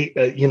an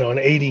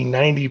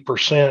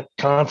 80-90%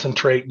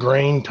 concentrate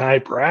grain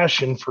type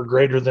ration for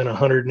greater than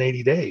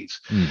 180 days.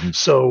 Mm-hmm.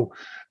 So,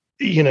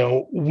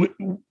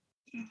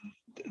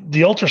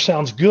 the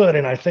ultrasound's good,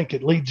 and I think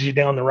it leads you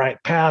down the right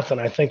path.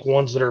 And I think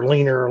ones that are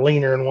leaner are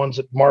leaner, and ones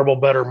that marble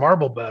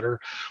better.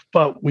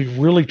 But we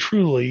really,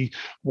 truly,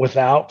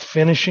 without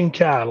finishing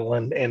cattle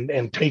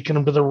and taking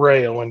them to the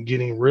rail and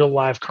getting real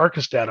live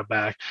carcass data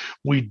back,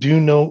 we do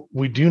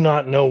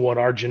not know what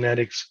our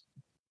genetics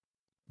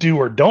do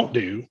or don't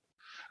do,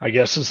 I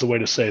guess is the way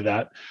to say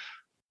that,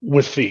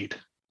 with feed.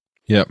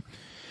 Yep.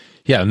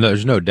 Yeah, and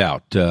there's no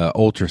doubt.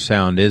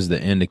 Ultrasound is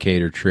the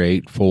indicator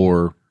trait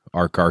for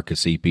our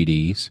carcass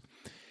EPDs,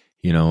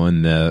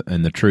 and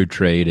the true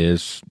trait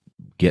is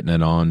getting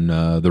it on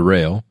the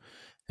rail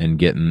and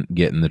getting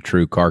the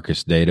true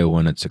carcass data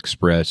when it's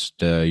expressed.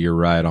 You're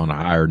right, on a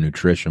higher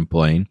nutrition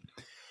plane,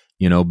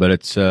 but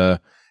it's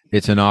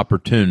an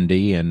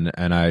opportunity, and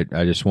I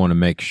just want to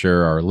make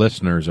sure our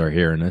listeners are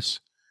hearing us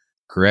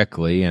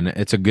correctly, and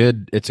it's a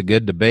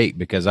good debate,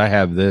 because I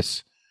have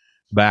this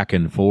back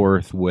and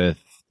forth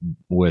with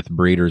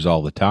breeders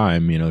all the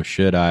time.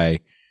 Should I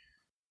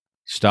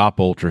stop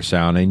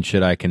ultrasounding?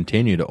 Should I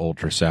continue to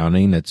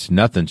ultrasounding?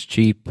 Nothing's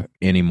cheap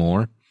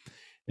anymore,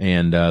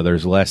 and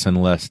there's less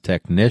and less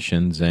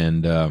technicians,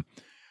 and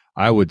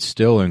I would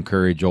still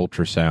encourage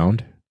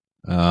ultrasound,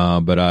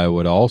 but I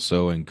would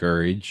also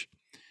encourage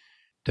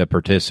to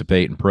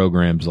participate in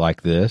programs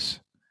like this,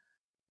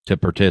 to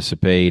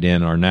participate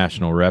in our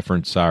National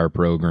Reference Sire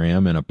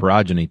program and a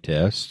progeny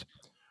test,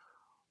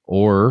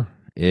 or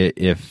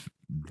if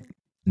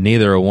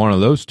neither one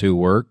of those two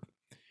work,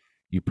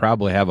 you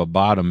probably have a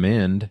bottom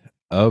end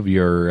of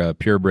your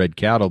purebred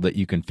cattle that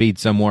you can feed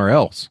somewhere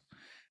else,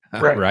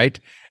 right?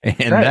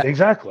 And right,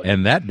 exactly.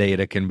 And that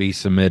data can be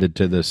submitted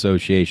to the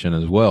association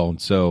as well.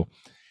 And so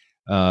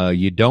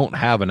you don't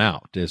have an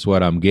out, is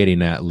what I'm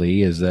getting at,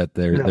 Lee, is that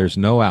there's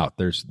no out.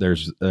 There's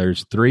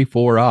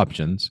 3-4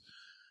 options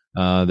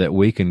that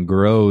we can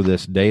grow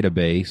this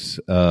database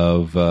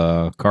of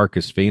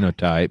carcass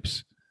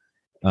phenotypes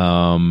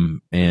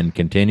and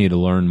continue to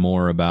learn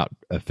more about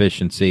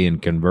efficiency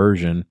and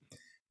conversion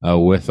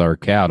with our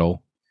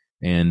cattle,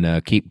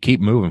 and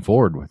keep moving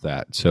forward with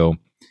that. So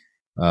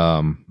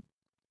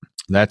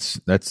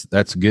that's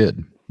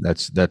good.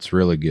 That's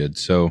really good.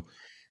 So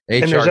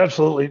and there's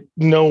absolutely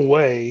no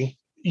way,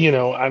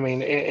 I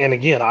mean, and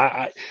again,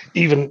 I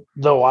even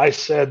though I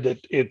said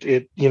that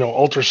it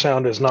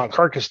ultrasound is not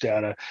carcass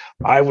data,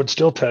 I would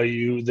still tell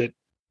you that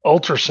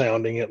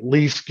ultrasounding at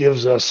least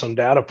gives us some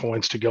data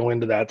points to go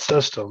into that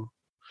system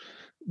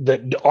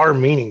that are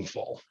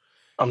meaningful.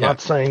 I'm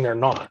not saying they're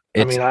not.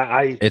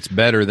 It's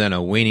better than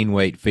a weaning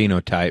weight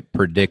phenotype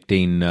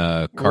predicting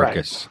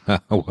carcass.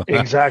 Right.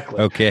 Exactly.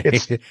 Okay.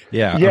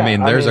 I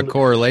mean, there's a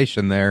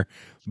correlation there,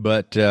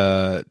 but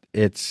we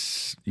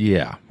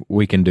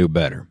can do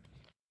better.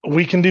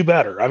 We can do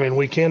better. I mean,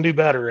 we can do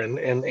better.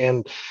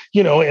 And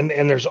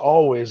there's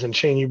always, and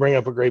Shane, you bring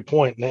up a great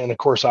point. And of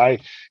course, I,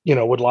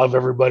 would love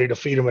everybody to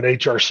feed them at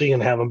HRC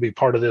and have them be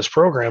part of this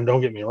program. Don't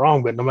get me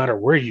wrong, but no matter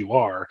where you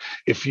are,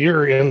 if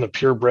you're in the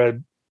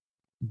purebred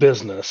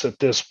business at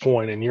this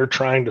point and you're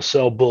trying to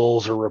sell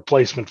bulls or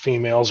replacement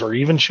females or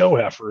even show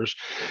heifers,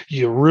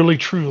 you really,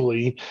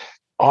 truly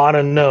ought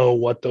to know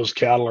what those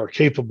cattle are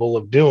capable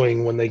of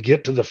doing when they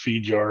get to the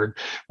feed yard,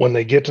 when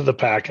they get to the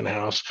packing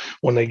house,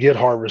 when they get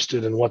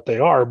harvested, and what they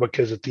are,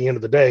 because at the end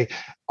of the day,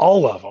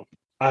 all of them,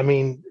 I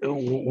mean,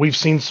 we've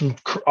seen some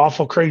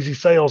awful crazy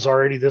sales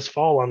already this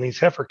fall on these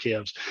heifer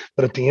calves,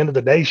 but at the end of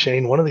the day,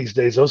 Shane, one of these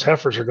days, those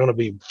heifers are going to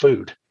be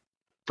food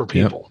for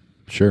people.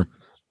 Yep, sure.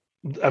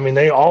 I mean,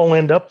 they all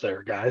end up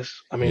there, guys.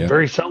 I mean,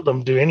 very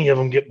seldom do any of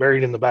them get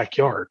buried in the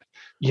backyard.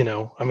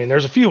 I mean,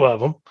 there's a few of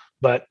them,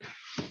 but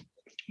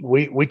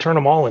we turn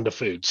them all into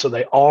food. So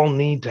they all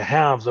need to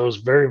have those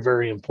very,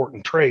 very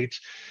important traits.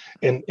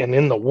 And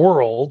in the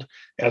world,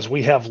 as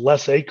we have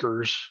less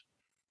acres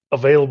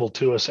available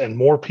to us and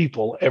more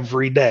people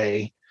every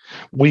day,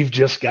 we've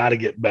just got to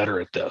get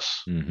better at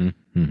this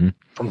from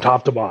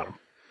top to bottom.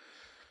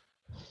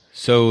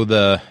 So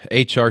the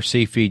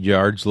HRC Feed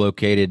Yards,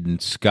 located in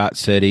Scott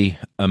City,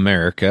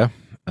 America,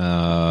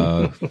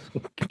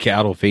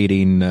 cattle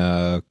feeding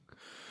of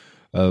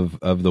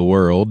the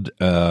world,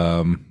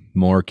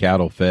 more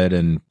cattle fed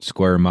in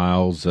square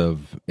miles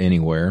of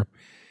anywhere.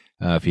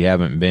 If you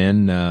haven't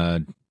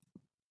been,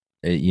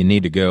 you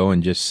need to go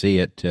and just see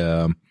it.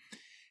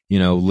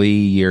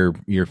 Lee,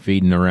 you're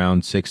feeding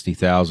around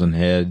 60,000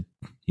 head.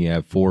 You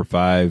have 4 or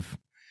 5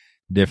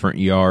 different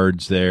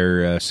yards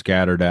there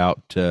scattered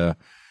out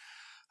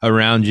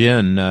around you,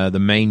 and the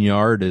main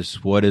yard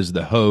is what is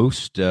the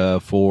host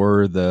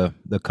for the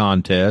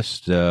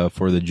contest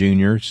for the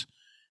juniors,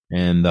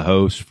 and the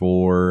host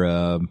for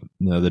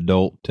the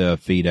adult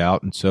feed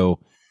out. And so,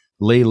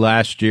 Lee,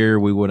 last year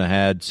we would have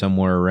had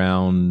somewhere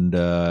around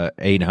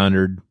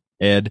 800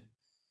 head,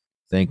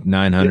 I think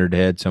 900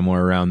 head,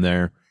 somewhere around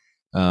there,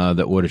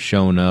 that would have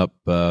shown up.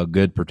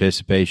 Good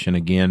participation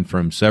again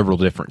from several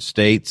different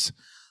states,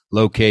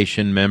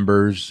 location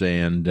members,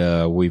 and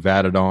we've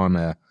added on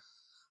a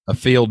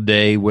field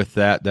day with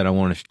that I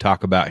want to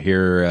talk about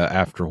here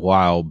after a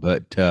while.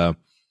 But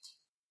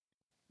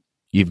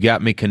you've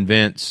got me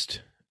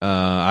convinced.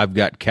 I've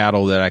got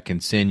cattle that I can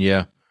send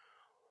you.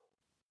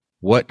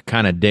 What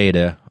kind of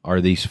data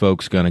are these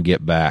folks going to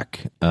get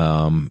back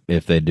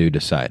if they do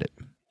decide it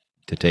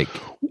to take?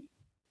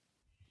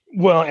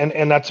 Well,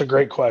 and that's a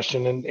great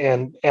question,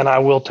 and I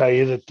will tell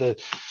you that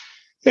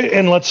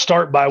and let's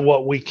start by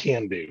what we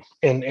can do,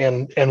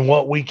 and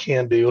what we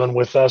can do. And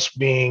with us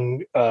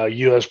being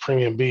U.S.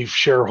 premium beef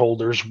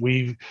shareholders,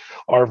 we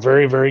are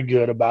very, very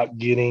good about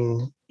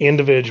getting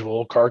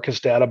individual carcass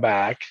data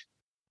back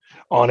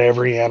on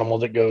every animal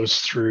that goes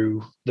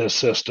through this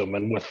system.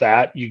 And with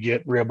that, you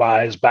get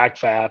ribeyes, back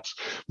fats,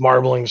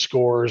 marbling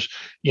scores,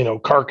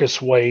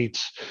 carcass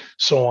weights,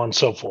 so on and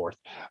so forth.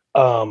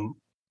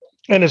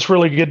 And it's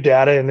really good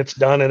data, and it's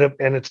done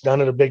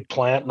at a big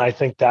plant. And I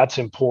think that's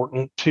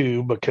important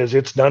too, because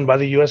it's done by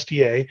the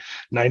USDA.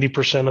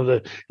 90% of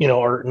the,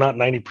 or not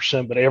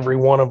 90%, but every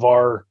one of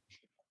our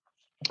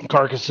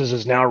carcasses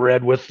is now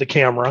read with the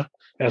camera,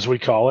 as we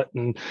call it.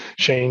 And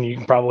Shane, you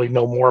can probably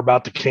know more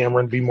about the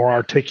camera and be more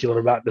articulate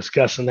about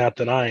discussing that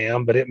than I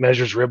am, but it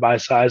measures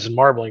ribeye size and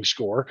marbling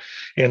score.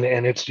 And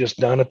it's just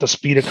done at the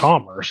speed of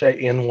commerce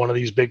in one of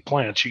these big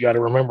plants. You got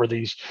to remember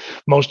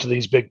most of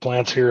these big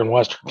plants here in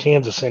Western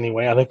Kansas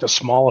anyway, I think the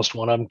smallest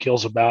one of them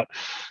kills about,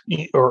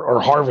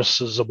 or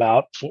harvests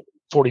about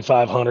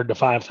 4,500 to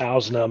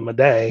 5,000 of them a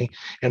day,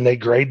 and they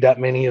grade that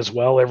many as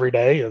well every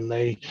day, and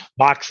they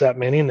box that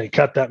many, and they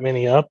cut that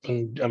many up.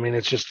 And I mean,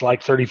 it's just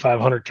like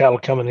 3,500 cattle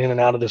coming in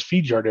and out of this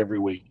feed yard every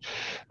week.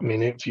 I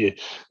mean,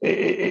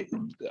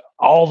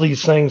 all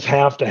these things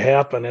have to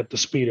happen at the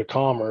speed of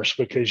commerce,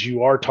 because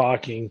you are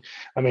talking,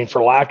 I mean,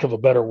 for lack of a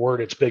better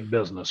word, it's big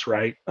business,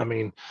 right? I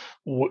mean,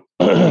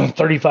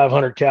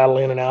 3,500 cattle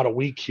in and out a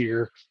week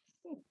here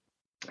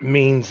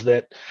means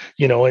that,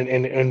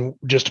 and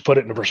just to put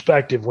it into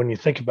perspective, when you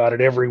think about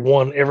it,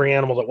 every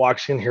animal that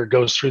walks in here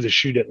goes through the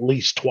chute at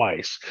least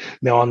twice.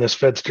 Now on this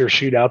fed steer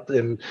shootout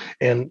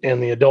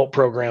and the adult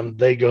program,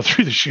 they go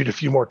through the chute a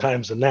few more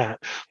times than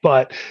that.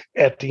 But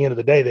at the end of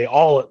the day, they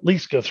all at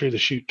least go through the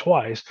chute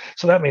twice.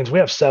 So that means we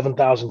have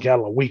 7,000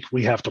 cattle a week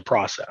we have to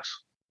process,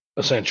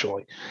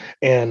 essentially.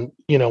 And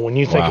when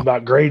you think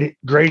about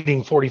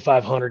grading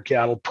 4,500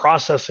 cattle,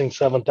 processing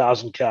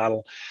 7,000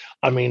 cattle,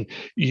 I mean,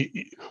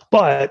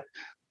 but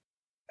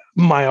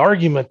my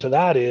argument to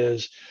that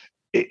is,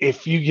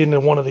 if you get into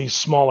one of these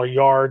smaller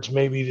yards,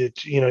 maybe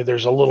that,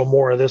 there's a little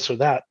more of this or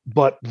that,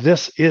 but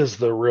this is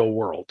the real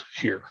world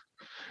here.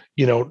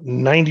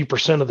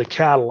 90% of the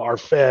cattle are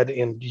fed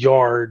in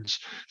yards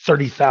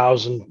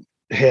 30,000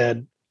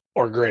 head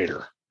or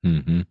greater.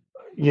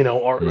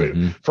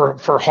 Mm-hmm.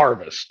 For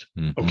harvest.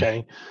 Mm-hmm.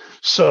 Okay.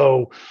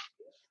 So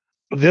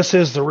this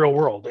is the real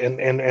world,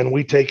 and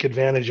we take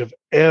advantage of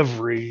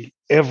every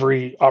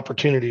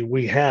opportunity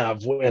we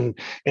have, and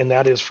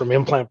that is from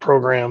implant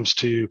programs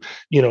to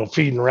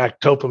feed and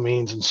rack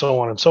dopamines and so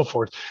on and so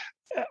forth.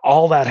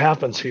 All that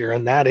happens here,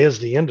 and that is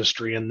the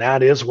industry, and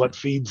that is what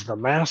feeds the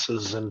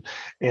masses.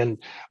 And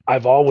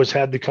I've always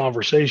had the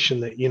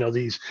conversation that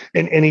these,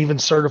 and even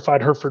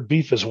certified Hereford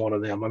beef is one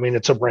of them. I mean,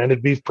 it's a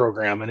branded beef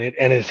program, and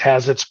it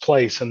has its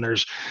place, and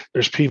there's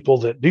people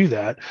that do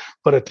that.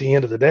 But at the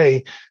end of the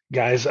day,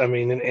 guys, I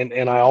mean,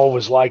 and I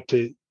always like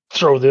to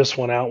throw this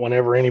one out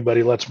whenever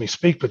anybody lets me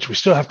speak, but we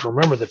still have to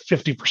remember that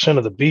 50%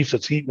 of the beef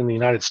that's eaten in the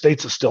United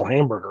States is still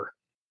hamburger.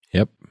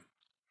 Yep.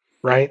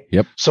 Right.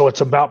 Yep. So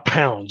it's about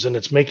pounds, and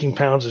it's making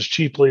pounds as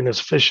cheaply and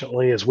as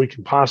efficiently as we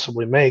can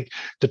possibly make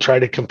to try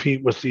to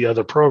compete with the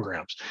other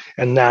programs.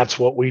 And that's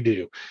what we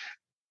do.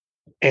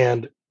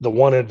 And the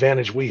one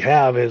advantage we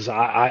have is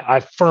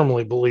I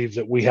firmly believe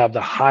that we have the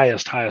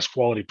highest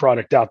quality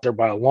product out there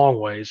by a long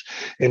ways.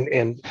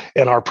 And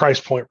our price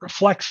point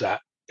reflects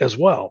that as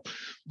well.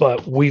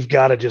 But we've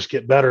got to just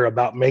get better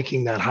about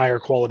making that higher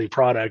quality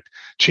product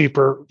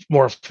cheaper,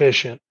 more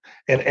efficient,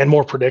 and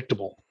more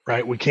predictable.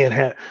 Right.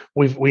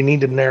 We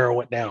need to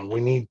narrow it down.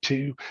 We need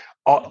to,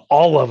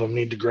 all of them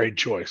need to grade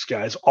choice,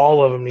 guys.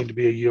 All of them need to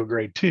be a yield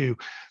grade 2.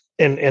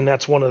 And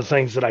that's one of the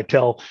things that I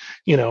tell,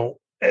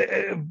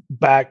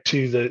 back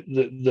to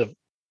the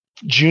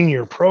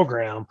junior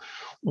program.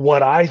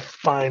 What I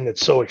find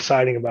that's so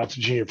exciting about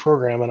the junior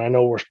program, and I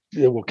know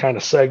it will kind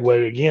of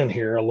segue again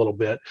here a little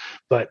bit,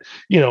 but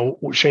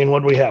Shane,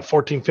 what do we have?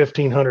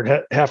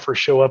 1,500 heifers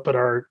show up at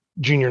our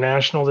junior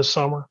national this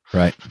summer.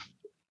 Right.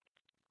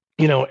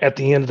 At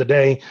the end of the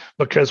day,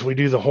 because we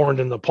do the horned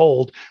and the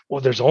polled,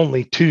 well, there's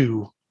only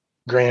 2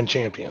 grand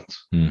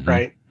champions,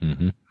 right?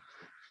 Mm-hmm.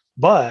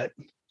 But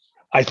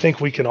I think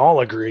we can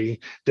all agree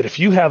that if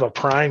you have a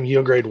prime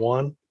yield grade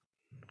 1,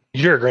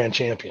 you're a grand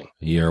champion.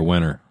 You're a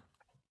winner.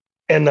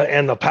 And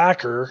the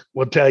packer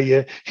would tell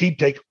you he'd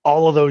take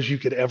all of those you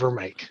could ever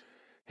make.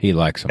 He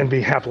likes them and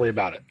be happily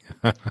about it.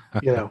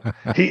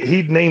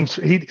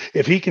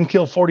 If he can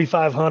kill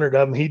 4,500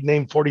 of them, he'd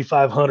name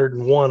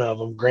 4,501 of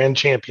them grand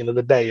champion of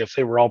the day if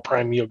they were all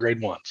prime yield grade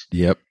 1s.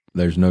 Yep.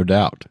 There's no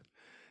doubt.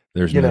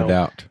 There's no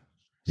doubt.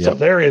 Yep. So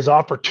there is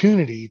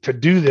opportunity to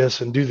do this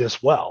and do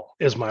this well,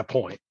 is my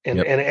point. And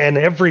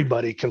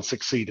everybody can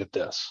succeed at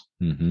this.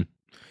 Mm-hmm.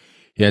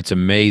 Yeah, it's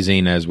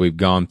amazing as we've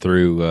gone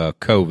through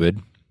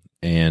COVID,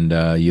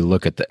 and you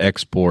look at the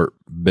export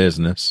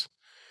business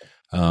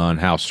and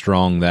how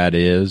strong that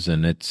is,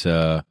 and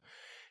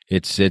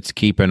it's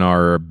keeping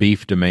our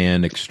beef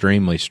demand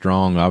extremely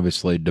strong.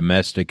 Obviously,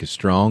 domestic is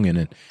strong,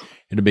 and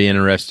it'll be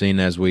interesting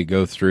as we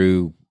go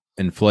through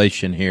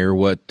inflation here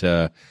what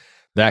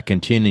that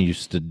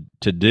continues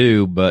to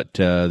do. But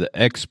the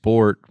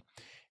export,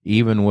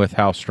 even with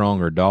how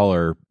strong our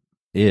dollar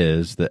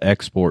is, the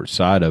export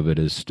side of it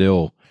is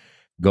still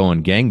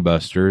going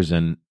gangbusters.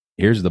 And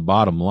here's the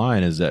bottom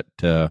line is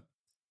that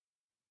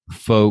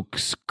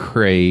folks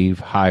crave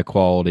high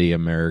quality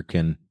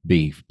American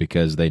beef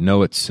because they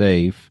know it's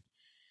safe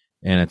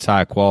and it's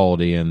high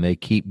quality, and they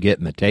keep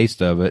getting the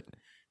taste of it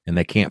and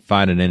they can't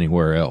find it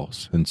anywhere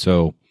else. And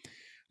so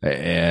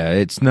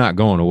it's not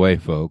going away,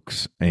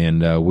 folks.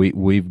 And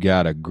we've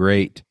got a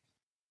great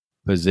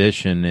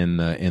position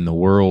in the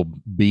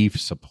world beef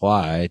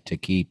supply to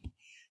keep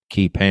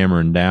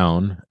hammering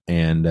down.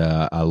 And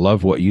I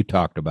love what you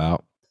talked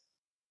about.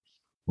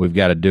 We've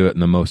got to do it in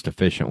the most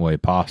efficient way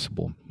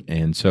possible.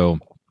 And so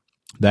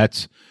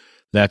that's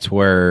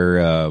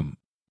where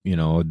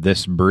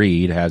this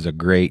breed has a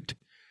great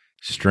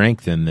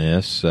strength in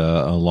this,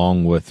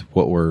 along with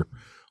what we're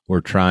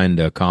trying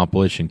to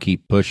accomplish and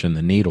keep pushing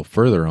the needle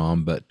further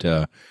on.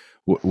 But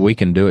we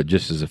can do it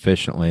just as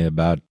efficiently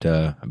about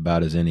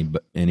as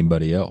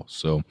anybody else.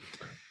 So.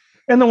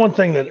 And the one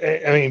thing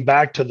that,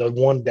 back to the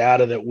one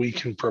data that we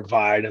can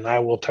provide, and I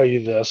will tell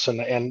you this,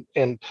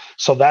 and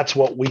so that's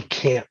what we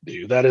can't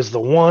do. That is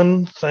the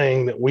one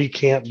thing that we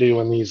can't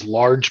do in these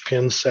large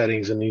pen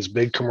settings, in these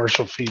big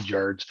commercial feed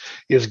yards,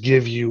 is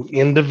give you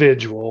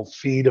individual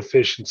feed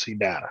efficiency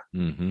data.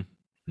 Mm-hmm.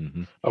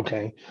 Mm-hmm.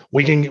 Okay.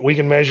 We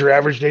can measure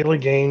average daily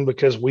gain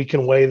because we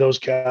can weigh those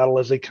cattle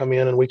as they come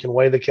in, and we can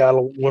weigh the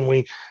cattle when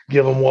we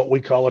give them what we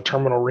call a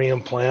terminal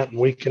reimplant, and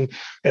we can,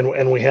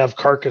 and we have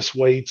carcass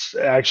weights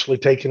actually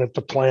taken at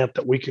the plant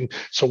that we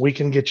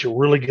can get you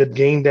really good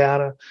gain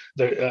data.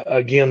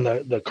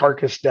 The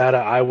carcass data,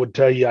 I would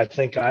tell you, I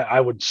think I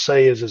would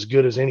say is as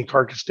good as any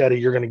carcass data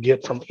you're going to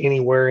get from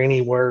anywhere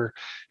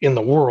in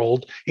the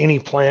world, any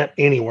plant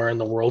anywhere in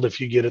the world.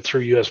 If you get it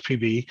through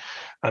USPB,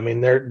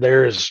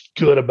 they're as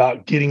good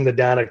about getting the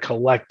data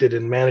collected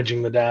and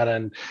managing the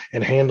data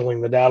and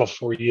handling the data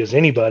for you as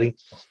anybody.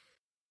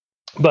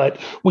 But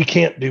we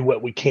can't do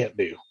what we can't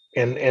do.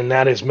 And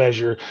that is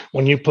measure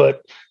when you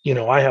put,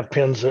 I have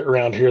pens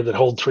around here that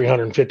hold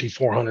 350,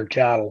 400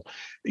 cattle,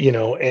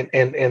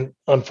 and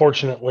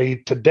unfortunately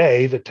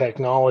today the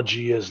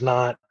technology is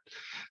not,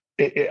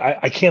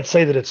 I can't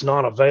say that it's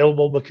not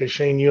available, because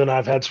Shane, you and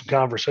I've had some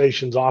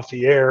conversations off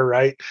the air,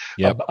 right?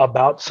 Yep.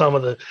 About some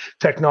of the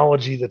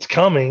technology that's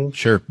coming.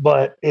 Sure.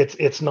 But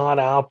it's not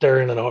out there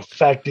in an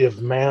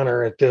effective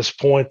manner at this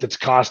point that's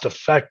cost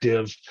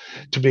effective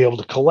to be able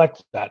to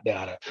collect that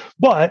data.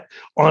 But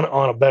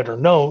on a better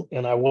note,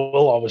 and I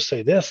will always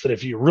say this, that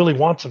if you really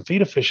want some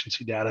feed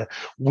efficiency data,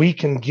 we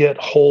can get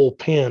whole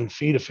pen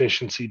feed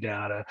efficiency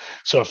data.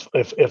 So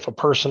if a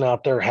person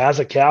out there has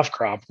a calf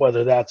crop,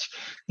 whether that's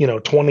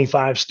 25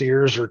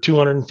 steers or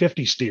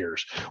 250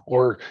 steers,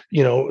 or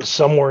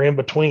somewhere in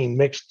between,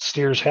 mixed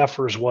steers,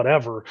 heifers,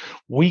 whatever,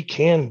 we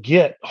can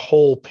get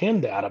whole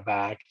pen data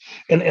back,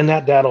 and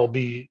that data will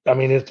be,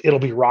 it'll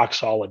be rock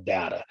solid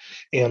data.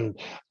 And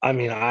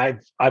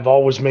I've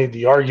always made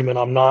the argument,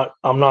 I'm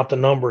not the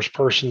numbers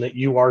person that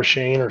you are,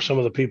 Shane, or some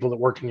of the people that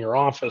work in your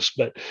office,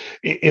 but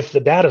if the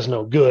data is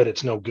no good,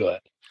 it's no good.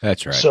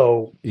 That's right.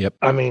 So, yep.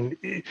 I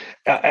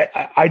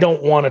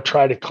don't want to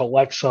try to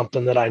collect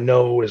something that I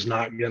know is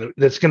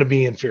that's going to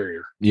be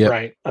inferior. Yep.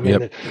 Right.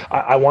 Yep.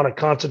 I want to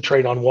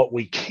concentrate on what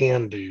we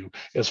can do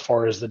as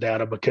far as the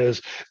data,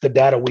 because the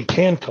data we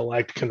can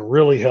collect can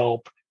really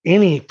help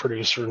any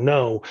producer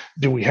know,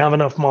 do we have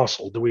enough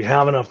muscle? Do we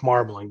have enough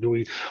marbling?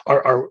 Do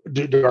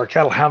our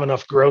cattle have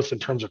enough growth in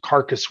terms of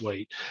carcass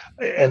weight?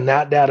 And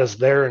that data is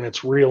there, and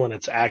it's real, and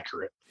it's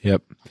accurate.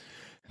 Yep.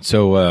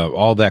 So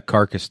all that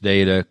carcass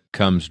data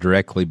comes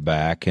directly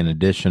back. In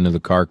addition to the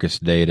carcass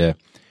data,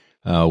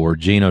 we're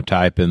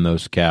genotyping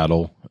those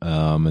cattle,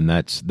 and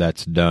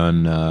that's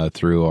done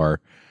through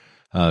our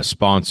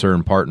sponsor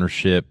and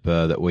partnership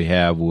that we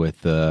have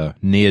with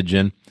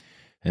Neogen.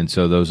 And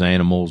so those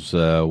animals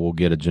will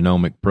get a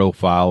genomic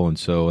profile, and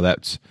so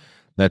that's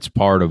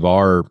part of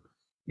our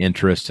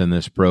interest in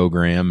this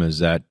program, is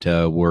that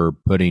we're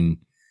putting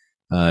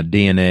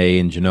DNA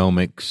and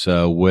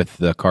genomics with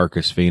the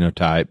carcass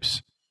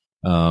phenotypes,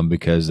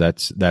 because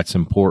that's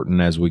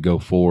important as we go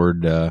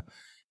forward.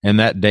 And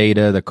that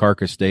data, the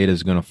carcass data,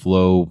 is going to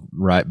flow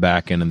right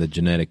back into the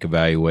genetic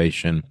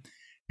evaluation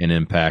and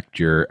impact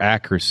your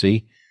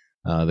accuracy.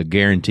 The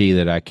guarantee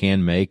that I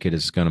can make it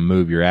is going to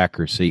move your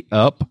accuracy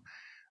up.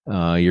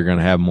 You're going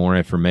to have more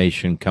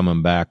information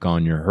coming back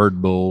on your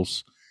herd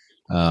bulls,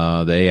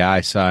 the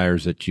AI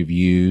sires that you've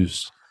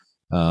used,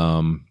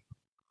 and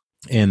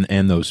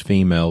those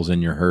females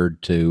in your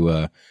herd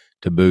to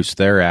boost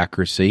their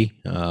accuracy.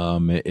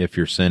 If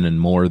you're sending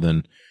more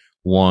than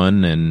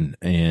one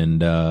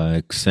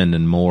and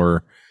sending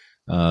more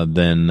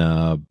than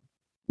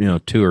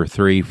 2 or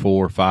 3,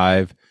 4,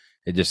 5,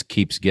 it just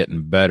keeps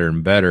getting better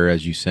and better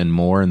as you send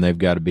more, and they've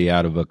got to be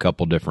out of a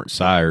couple different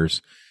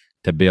sires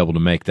to be able to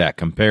make that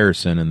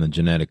comparison in the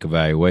genetic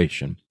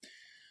evaluation.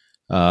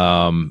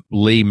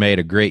 Lee made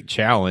a great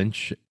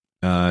challenge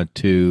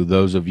to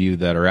those of you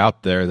that are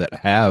out there that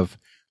have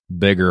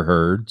bigger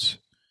herds.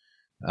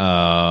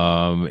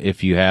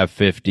 If you have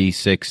 50,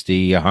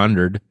 60,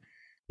 100,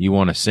 you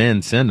want to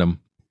send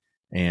them,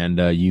 and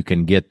you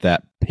can get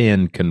that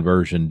pin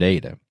conversion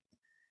data.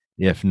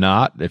 If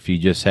not, if you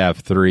just have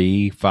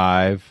 3,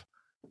 5,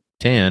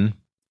 10,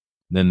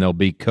 then they'll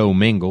be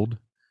commingled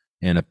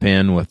in a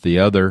pen with the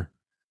other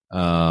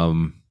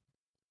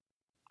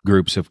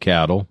groups of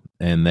cattle,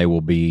 and they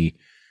will be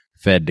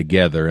fed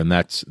together. And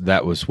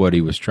that was what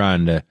he was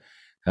trying to,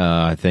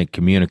 I think,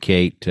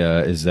 communicate,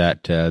 is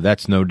that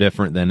that's no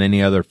different than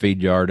any other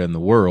feed yard in the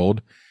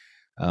world.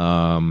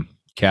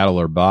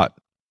 Cattle are bought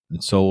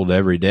and sold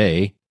every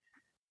day,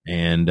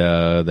 and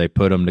they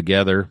put them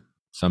together,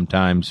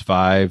 sometimes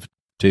 5,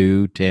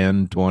 2,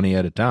 10, 20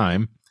 at a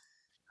time,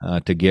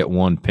 to get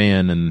one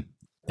pen.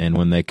 And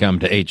when they come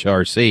to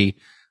HRC,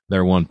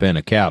 they're one pen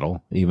of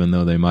cattle, even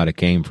though they might have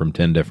came from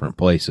 10 different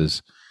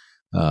places,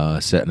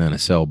 sitting in a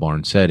cell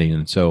barn setting.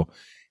 And so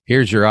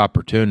here's your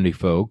opportunity,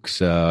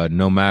 folks.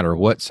 No matter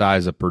what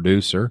size of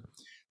producer,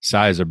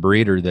 size of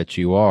breeder that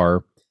you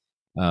are,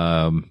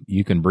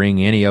 you can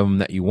bring any of them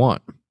that you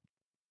want.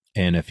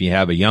 And if you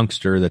have a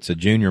youngster that's a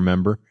junior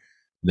member,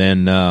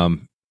 then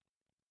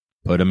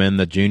put them in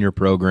the junior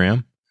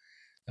program.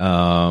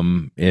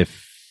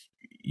 If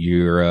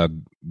you're a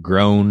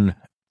grown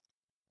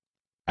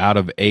out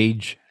of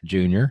age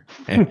junior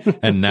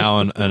and now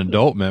an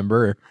adult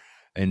member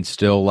and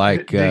still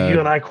like, do you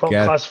and I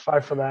classify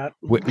for that?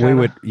 We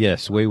would,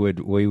 yes, we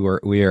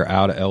are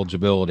out of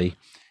eligibility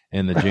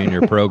in the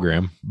junior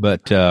program,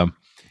 but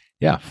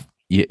yeah,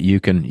 you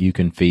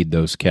can feed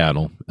those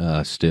cattle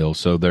still.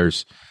 So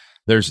there's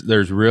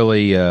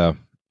really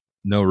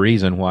no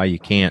reason why you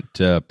can't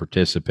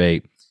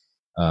participate.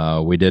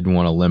 We didn't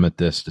want to limit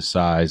this to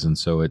size, and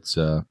so it's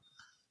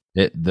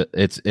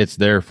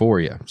there for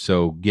you.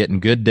 So getting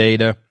good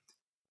data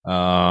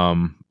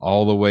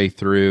all the way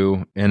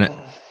through. And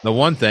the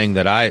one thing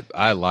that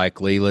I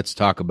like, Lee, let's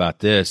talk about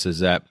this, is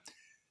that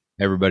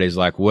everybody's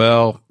like,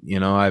 well,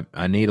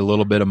 I need a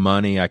little bit of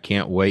money. I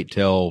can't wait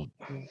till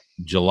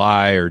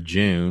July or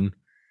June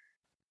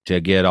to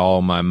get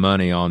all my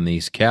money on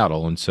these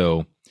cattle. And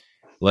so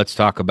let's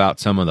talk about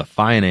some of the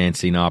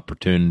financing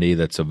opportunity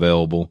that's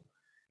available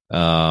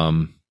through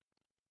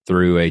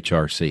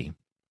HRC.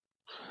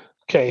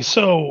 Okay,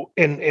 so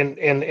and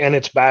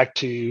it's back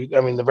to,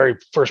 the very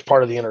first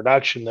part of the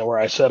introduction there, where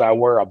I said I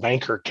wear a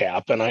banker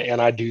cap, and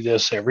I do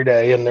this every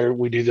day, and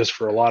we do this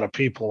for a lot of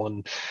people,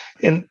 and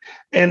I'm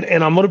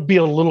going to be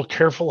a little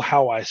careful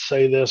how I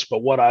say this, but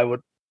what I would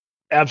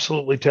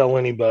absolutely tell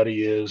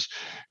anybody is,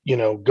 go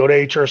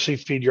to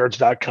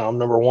hrcfeedyards.com.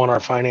 Number one,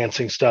 our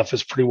financing stuff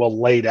is pretty well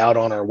laid out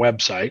on our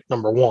website,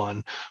 number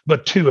one.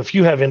 But two, if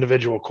you have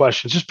individual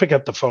questions, just pick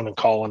up the phone and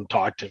call and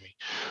talk to me.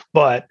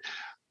 But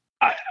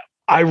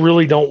I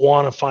really don't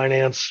want to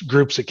finance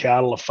groups of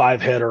cattle of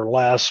 5 head or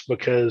less,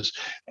 because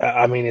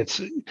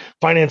it's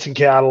financing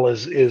cattle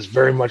is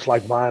very much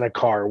like buying a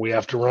car. We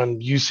have to run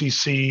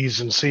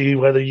UCCs and see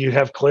whether you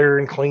have clear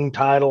and clean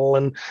title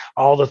and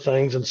all the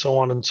things and so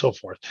on and so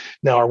forth.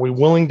 Now, are we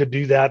willing to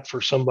do that for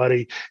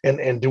somebody?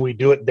 And do we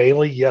do it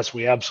daily? Yes,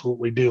 we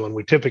absolutely do. And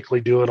we typically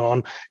do it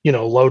on,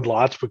 load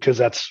lots, because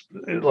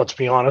let's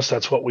be honest,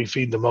 that's what we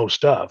feed the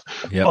most of.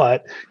 Yep.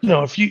 But,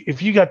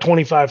 if you got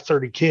 25,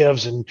 30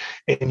 calves and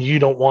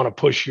you don't want to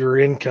push your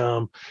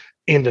income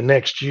into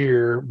next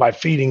year by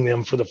feeding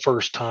them for the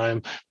first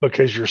time,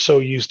 because you're so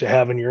used to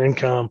having your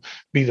income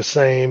be the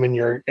same, and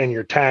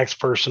your tax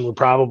person would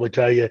probably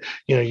tell you,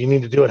 you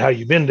need to do it how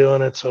you've been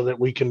doing it so that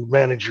we can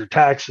manage your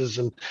taxes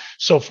and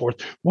so forth.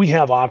 We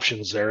have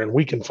options there, and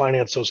we can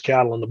finance those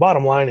cattle. And the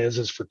bottom line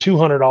is for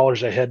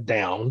 $200 a head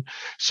down.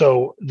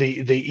 So the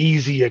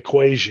easy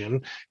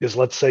equation is,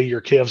 let's say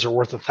your calves are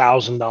worth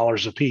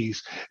 $1,000 a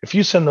piece. If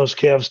you send those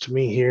calves to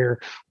me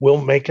here,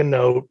 we'll make a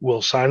note.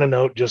 We'll sign a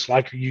note just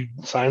like you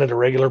sign at a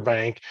regular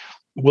bank.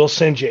 We'll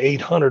send you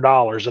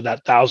 $800 of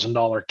that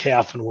 $1,000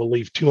 calf, and we'll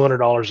leave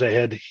 $200 a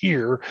head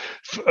here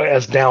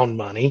as down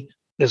money,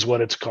 is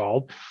what it's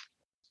called.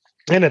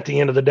 And at the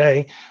end of the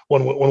day,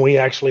 when we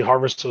actually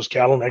harvest those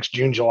cattle next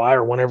June, July,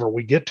 or whenever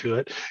we get to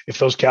it, if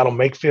those cattle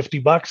make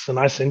 $50, then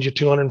I send you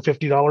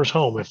 $250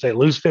 home. If they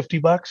lose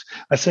 $50,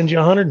 I send you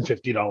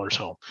 $150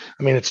 home.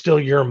 I mean, it's still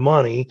your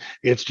money.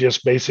 It's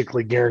just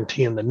basically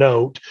guaranteeing the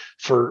note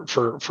for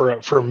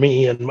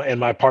me and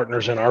my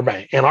partners in our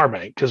bank,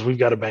 because we've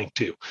got a bank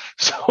too.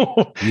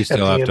 So you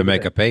still have to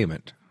make a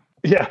payment.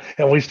 Yeah,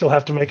 and we still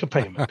have to make a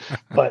payment.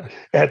 But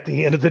at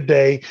the end of the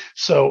day,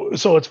 so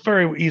it's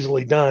very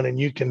easily done, and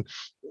you can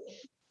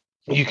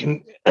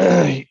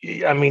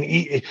I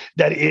mean,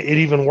 that it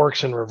even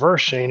works in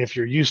reverse, Shane. If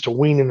you're used to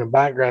weaning in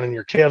background in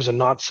your calves and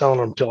not selling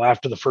them till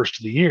after the first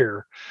of the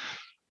year,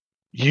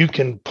 you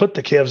can put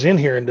the calves in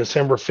here in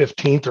December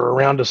 15th, or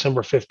around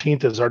December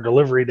 15th is our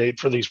delivery date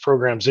for these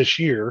programs this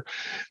year.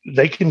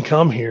 They can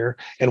come here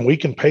and we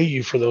can pay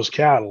you for those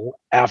cattle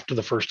after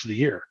the first of the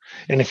year.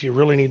 And if you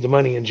really need the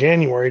money in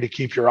January to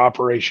keep your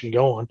operation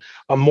going,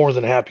 I'm more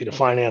than happy to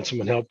finance them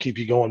and help keep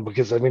you going,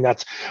 because I mean,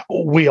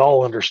 we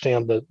all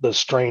understand the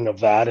strain of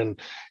that. And,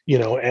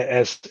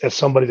 as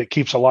somebody that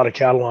keeps a lot of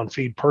cattle on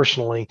feed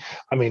personally,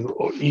 I mean,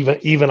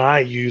 even I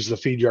use the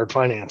feed yard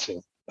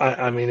financing.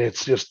 I mean,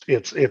 it's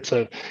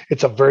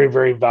a very,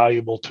 very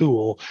valuable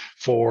tool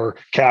for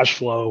cash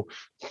flow,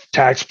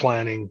 tax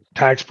planning,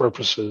 tax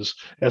purposes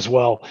as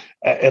well.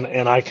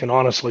 And I can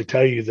honestly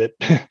tell you that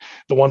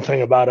the one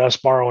thing about us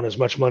borrowing as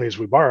much money as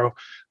we borrow,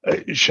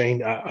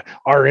 Shane,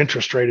 our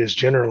interest rate is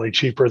generally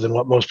cheaper than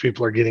what most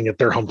people are getting at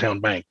their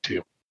hometown bank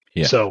too.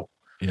 Yeah. So,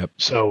 yep.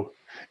 So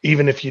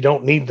even if you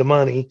don't need the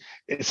money,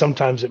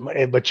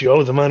 but you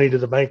owe the money to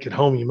the bank at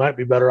home, you might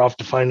be better off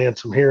to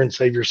finance them here and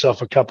save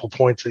yourself a couple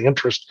points of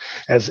interest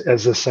as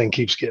this thing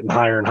keeps getting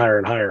higher and higher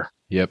and higher.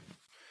 Yep.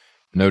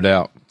 No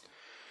doubt.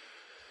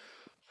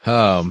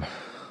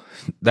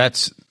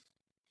 That's,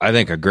 I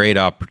think, a great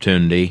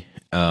opportunity,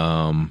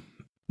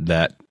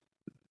 that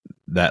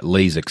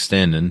Lee's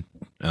extending,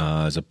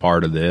 as a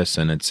part of this.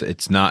 And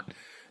it's not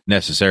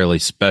necessarily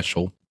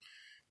special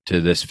to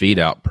this feed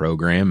out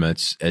program.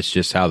 It's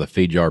just how the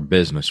feed yard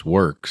business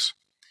works,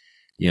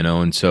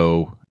 and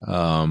so,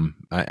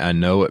 I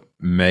know it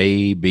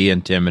may be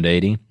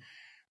intimidating,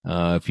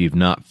 if you've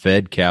not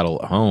fed cattle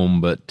at home,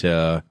 but,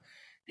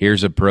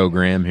 here's a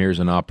program, here's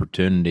an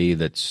opportunity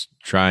that's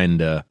trying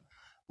to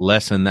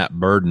lessen that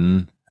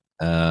burden,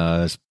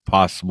 as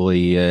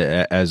possibly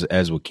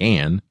as we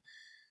can,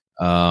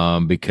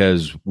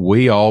 because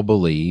we all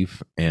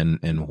believe,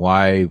 and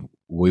why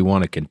we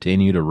want to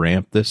continue to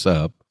ramp this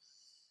up,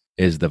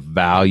 is the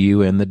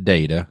value in the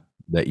data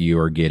that you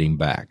are getting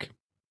back,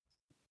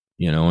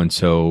 and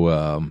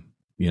so,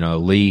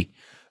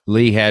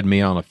 Lee had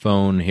me on a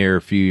phone here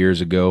a few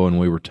years ago, and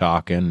we were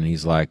talking, and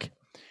he's like,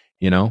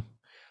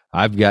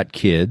 I've got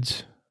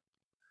kids,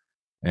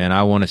 and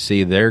I want to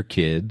see their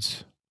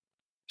kids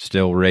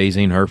still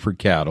raising Hereford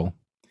cattle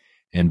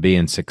and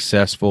being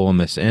successful in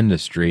this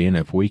industry. And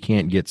if we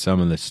can't get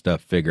some of this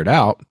stuff figured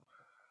out,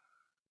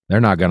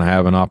 they're not going to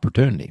have an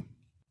opportunity.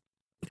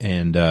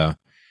 And,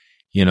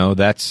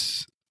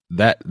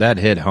 that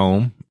hit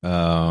home,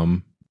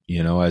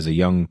 as a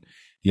young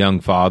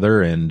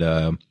father.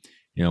 And,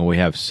 we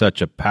have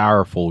such a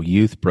powerful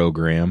youth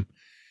program,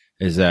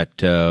 is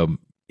that,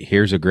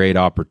 here's a great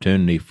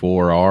opportunity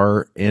for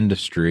our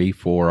industry,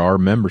 for our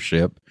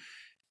membership,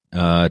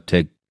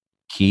 to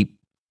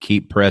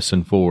keep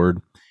pressing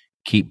forward,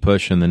 keep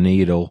pushing the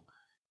needle,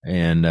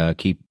 and,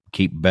 keep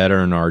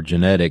bettering our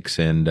genetics.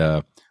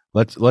 And,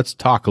 let's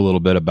talk a little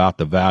bit about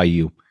the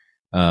value,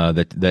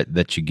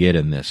 that you get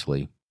in this,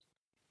 Lee.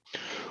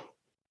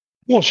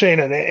 Well, Shane,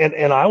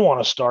 and I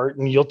want to start,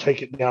 and you'll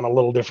take it down a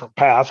little different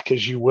path,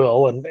 because you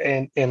will,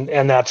 and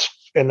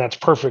that's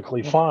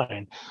perfectly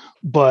fine.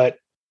 But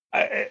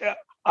I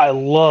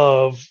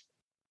love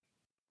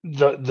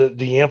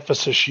the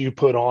emphasis you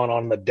put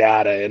on the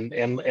data,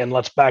 and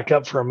let's back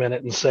up for a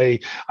minute and say,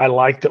 I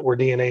like that we're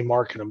DNA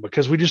marking them,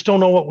 because we just don't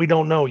know what we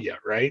don't know yet,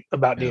 right?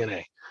 About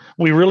DNA.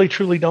 We really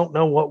truly don't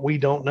know what we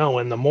don't know.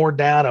 And the more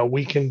data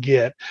we can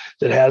get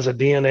that has a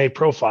DNA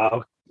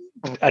profile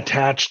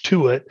attached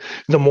to it,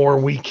 the more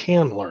we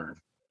can learn.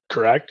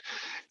 Correct.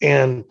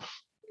 And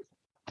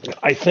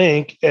I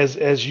think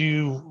as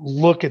you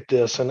look at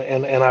this, and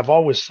I've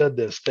always said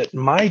this, that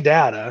my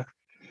data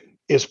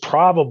is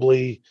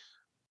probably,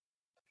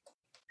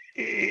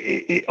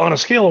 on a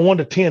scale of 1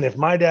 to 10, if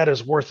my data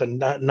is worth a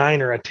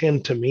 9 or a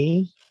 10 to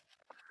me,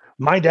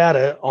 my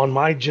data on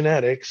my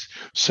genetics,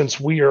 since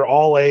we are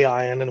all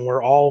AIing and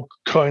we're all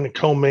kind of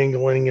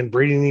commingling and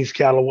breeding these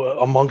cattle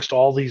amongst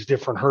all these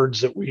different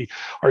herds that we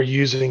are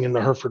using in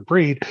the Hereford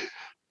breed,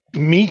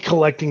 me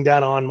collecting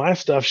data on my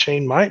stuff,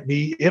 Shane,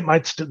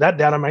 that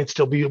data might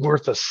still be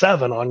worth a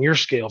 7 on your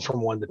scale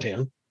from 1 to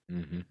 10.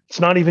 Mm-hmm. It's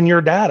not even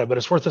your data, but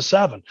it's worth a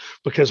 7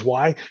 because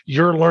why?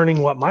 You're learning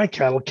what my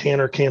cattle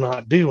can or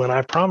cannot do. And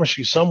I promise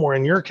you, somewhere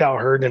in your cow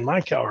herd and my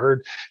cow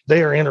herd,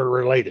 they are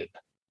interrelated.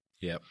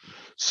 Yep.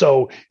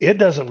 So it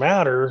doesn't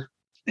matter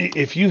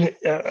if you,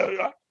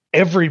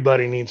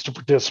 everybody needs to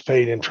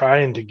participate in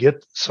trying to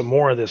get some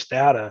more of this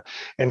data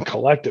and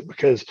collect it,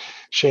 because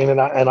Shane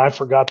and I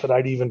forgot that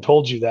I'd even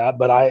told you that,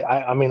 but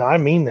I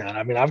mean that.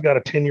 I mean, I've got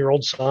a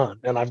 10-year-old son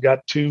and I've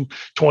got 2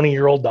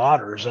 20-year-old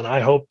daughters. And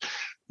I hope,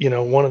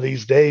 one of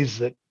these days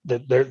that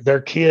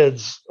their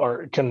kids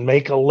can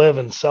make a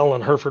living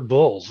selling Hereford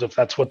bulls, if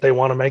that's what they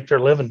want to make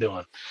their living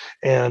doing.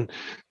 And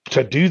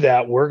to do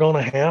that, we're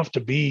going to have to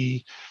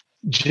be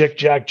Jick,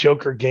 Jack,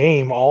 Joker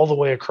game all the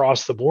way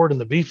across the board in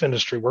the beef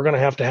industry. We're going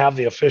to have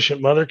the efficient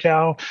mother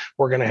cow.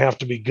 We're going to have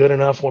to be good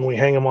enough when we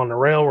hang them on the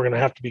rail. We're going to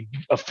have to be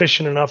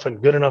efficient enough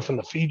and good enough in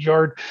the feed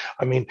yard.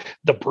 I mean,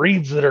 the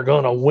breeds that are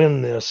going to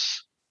win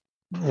this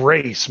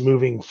race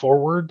moving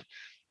forward,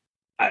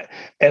 I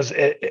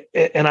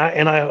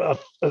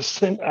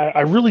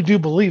really do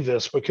believe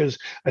this, because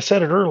I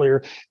said it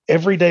earlier,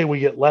 every day we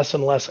get less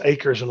and less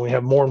acres and we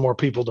have more and more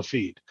people to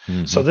feed.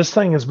 Mm-hmm. So this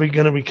thing is going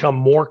to become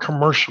more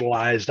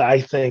commercialized,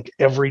 I think,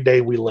 every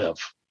day we live.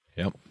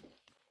 Yep.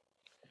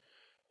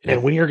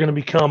 And we are going to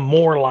become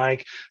more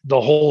like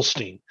the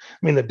Holstein.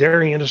 I mean, the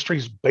dairy industry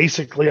is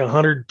basically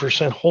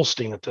 100%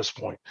 Holstein at this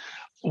point.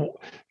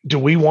 Do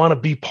we want to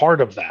be part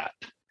of that?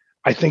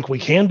 I think we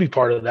can be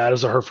part of that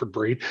as a Hereford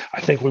breed. I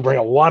think we bring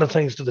a lot of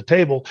things to the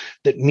table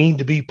that need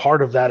to be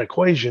part of that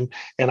equation.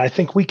 And I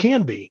think we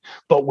can be,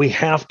 but we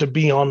have to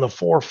be on the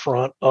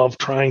forefront of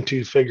trying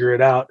to figure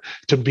it out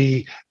to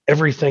be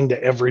everything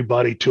to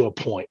everybody to a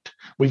point.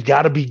 We've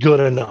got to be good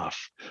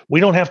enough. We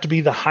don't have to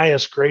be the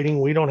highest grading.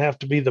 We don't have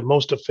to be the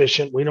most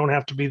efficient. We don't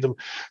have to be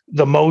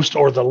the most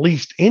or the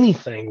least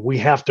anything. We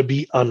have to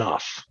be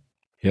enough.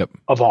 Yep.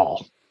 Of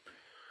all.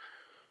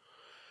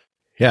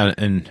 Yeah,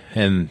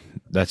 and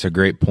that's a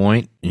great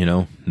point.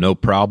 No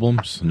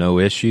problems, no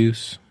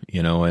issues.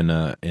 In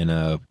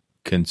a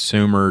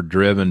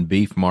consumer-driven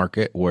beef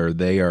market where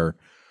they are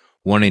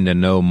wanting to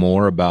know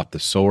more about the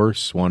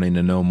source, wanting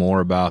to know more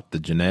about the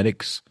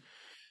genetics.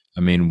 I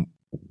mean,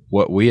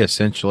 what we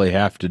essentially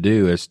have to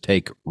do is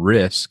take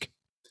risk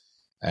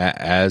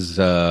as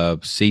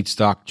seed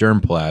stock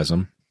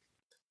germplasm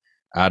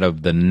out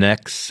of the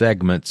next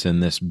segments in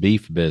this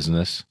beef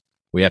business.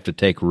 We have to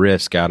take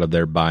risk out of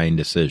their buying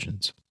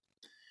decisions.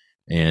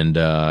 And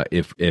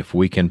if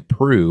we can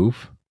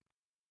prove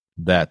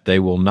that they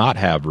will not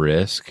have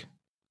risk,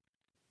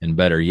 and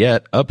better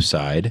yet,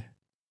 upside,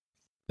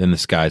 then the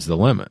sky's the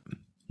limit.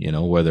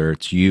 Whether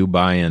it's you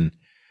buying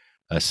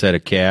a set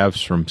of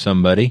calves from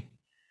somebody,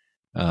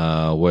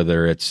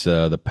 whether it's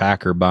the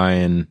packer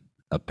buying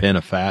a pen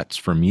of fats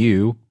from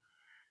you,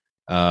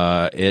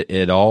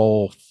 it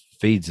all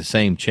feeds the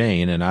same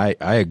chain. And I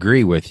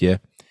agree with you.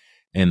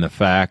 And the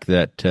fact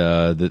that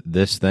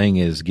this thing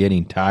is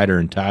getting tighter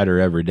and tighter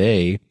every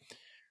day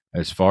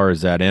as far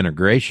as that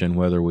integration,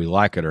 whether we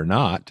like it or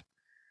not,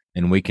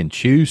 and we can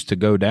choose to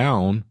go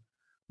down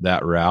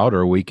that route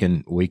or we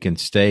can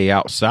stay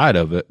outside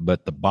of it.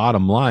 But the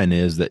bottom line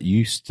is that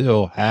you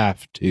still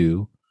have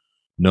to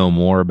know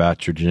more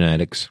about your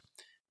genetics.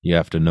 You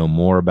have to know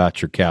more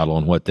about your cattle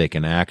and what they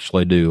can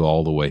actually do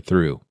all the way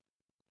through.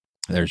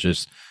 There's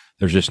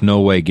just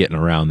no way getting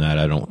around that,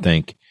 I don't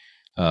think.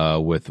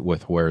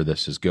 With where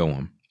this is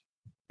going.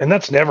 And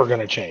that's never going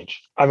to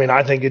change. I mean,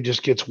 I think it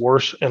just gets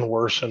worse and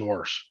worse and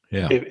worse.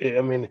 Yeah.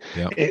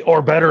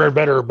 Or better and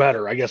better or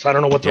better. I guess I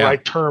don't know what the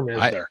right term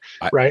is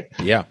right?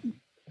 Yeah.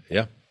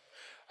 Yeah.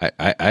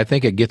 I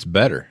think it gets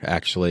better,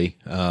 actually.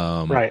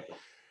 Right.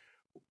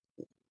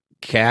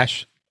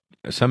 Cash,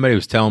 somebody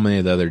was telling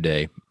me the other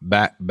day,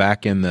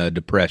 back in the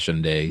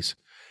Depression days,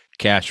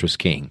 cash was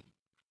king.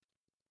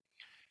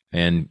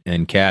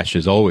 And cash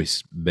has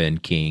always been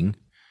king.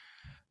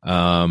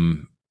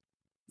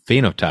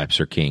 Phenotypes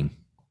are king.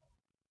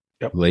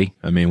 Yep. Lee.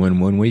 I mean,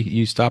 when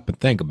you stop and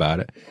think about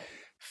it,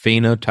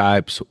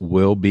 phenotypes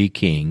will be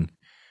king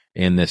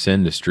in this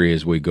industry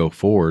as we go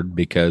forward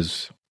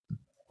because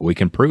we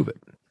can prove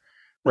it.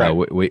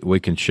 Right. We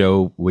can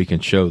show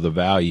the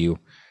value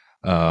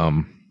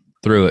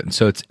through it. And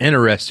so it's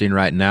interesting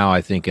right now,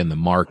 I think, in the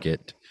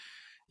market,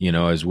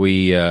 as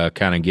we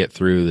kind of get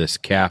through this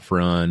calf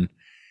run.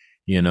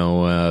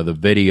 The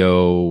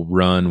video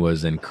run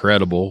was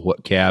incredible,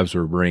 what calves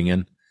were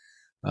bringing.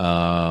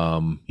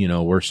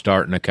 We're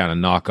starting to kind of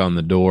knock on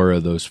the door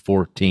of those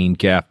 14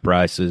 calf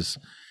prices.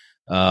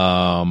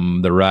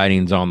 The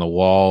writing's on the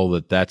wall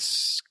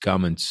that's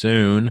coming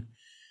soon.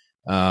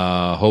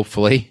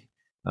 Hopefully,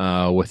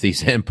 with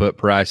these input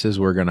prices,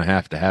 we're going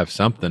to have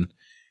something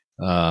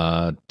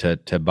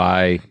to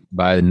buy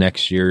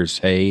next year's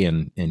hay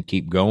and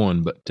keep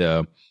going.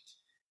 But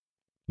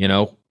you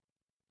know,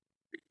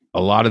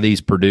 a lot of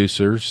these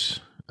producers,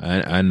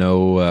 I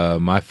know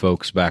my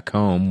folks back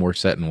home were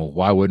saying, well,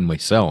 why wouldn't we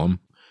sell them?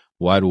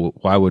 Why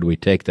would we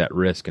take that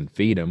risk and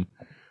feed them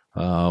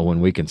when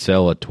we can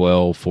sell a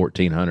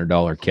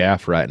 $1,200-$1,400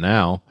 calf right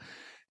now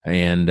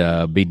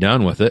and be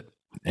done with it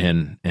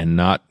and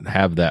not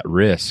have that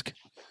risk?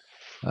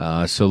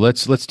 So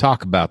let's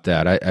talk about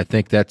that. I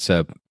think that's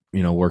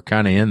we're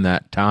kind of in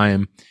that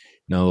time.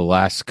 The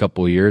last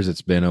couple of years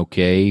it's been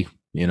okay,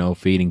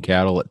 feeding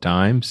cattle at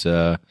times.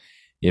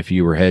 If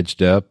you were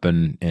hedged up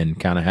and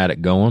kind of had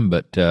it going,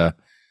 but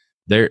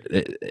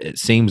it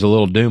seems a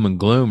little doom and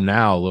gloom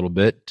now a little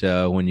bit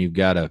when you've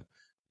got a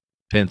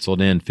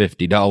penciled in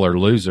 $50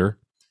 loser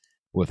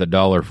with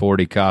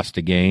 $1.40 cost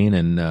to gain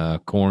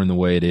and corn the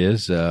way it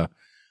is.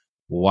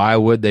 Why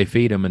would they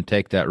feed them and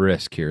take that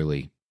risk here,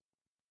 Lee?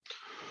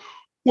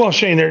 Well,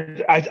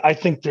 Shane, I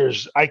think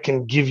I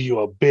can give you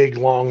a big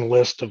long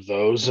list of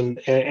those, and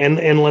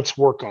let's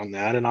work on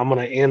that. And I'm going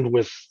to end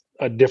with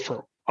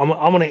I'm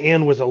going to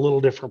end with a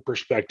little different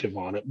perspective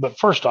on it. But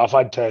first off,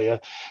 I'd tell you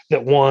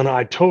that one,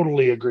 I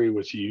totally agree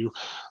with you.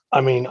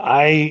 I mean,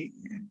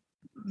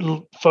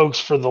 folks,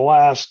 for the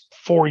last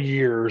 4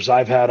 years,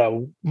 I've had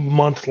a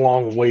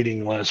month-long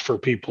waiting list for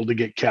people to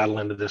get cattle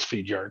into this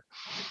feed yard.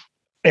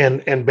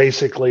 And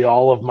basically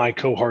all of my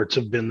cohorts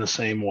have been the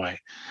same way.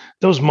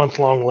 Those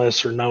month-long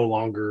lists are no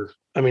longer,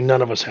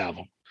 none of us have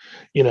them.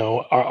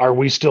 Are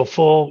we still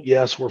full?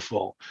 Yes, we're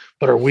full.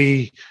 But are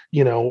we,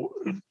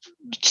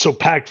 so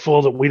packed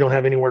full that we don't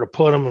have anywhere to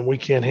put them and we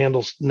can't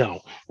handle?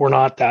 No, we're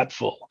not that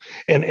full.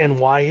 And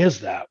why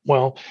is that?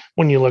 Well,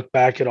 when you look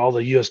back at all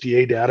the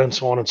USDA data and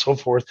so on and so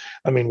forth,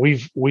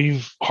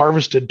 we've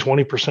harvested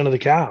 20% of the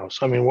cows.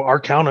 Our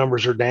cow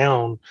numbers are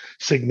down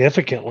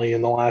significantly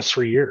in the last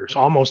 3 years,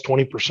 almost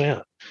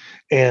 20%.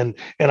 And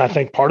I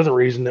think part of the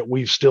reason that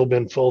we've still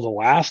been full the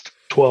last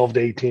 12 to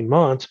 18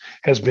 months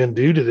has been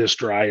due to this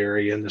dry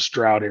area and this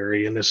drought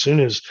area. And as soon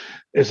as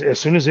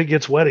it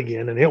gets wet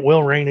again, and it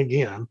will rain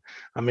again.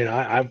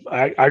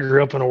 I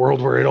grew up in a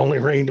world where it only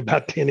rained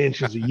about 10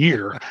 inches a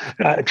year.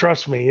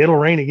 Trust me, it'll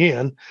rain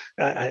again.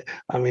 The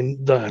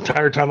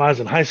entire time I was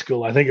in high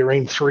school, I think it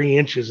rained 3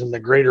 inches in the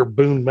greater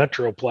Boone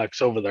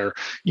Metroplex over there,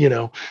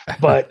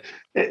 but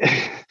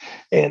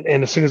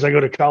and as soon as I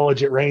go to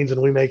college, it rains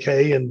and we make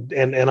hay and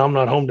I'm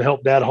not home to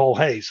help dad haul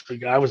hay. So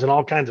I was in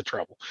all kinds of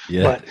trouble.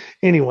 Yeah. But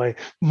anyway,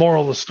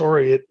 moral of the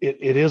story,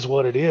 it is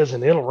what it is,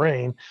 and it'll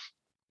rain.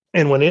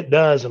 And when it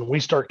does, and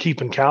we start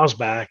keeping cows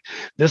back,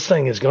 this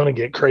thing is going to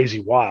get crazy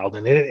wild.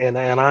 And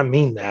I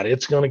mean that.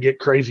 It's going to get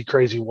crazy,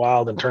 crazy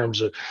wild in terms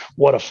of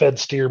what a fed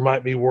steer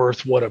might be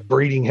worth, what a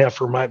breeding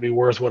heifer might be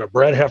worth, what a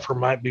bred heifer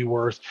might be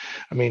worth.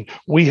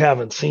 We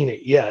haven't seen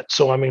it yet.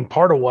 So,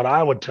 part of what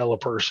I would tell a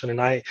person,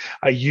 and I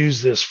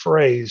use this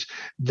phrase,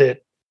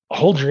 that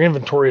hold your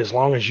inventory as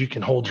long as you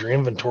can hold your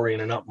inventory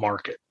in an up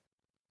market.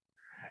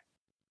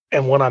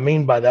 And what I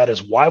mean by that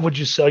is, why would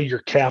you sell your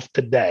calf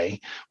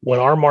today when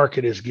our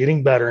market is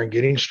getting better and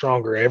getting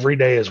stronger every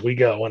day as we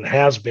go, and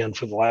has been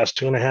for the last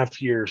 2.5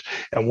 years,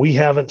 and we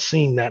haven't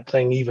seen that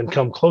thing even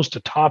come close to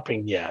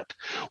topping yet?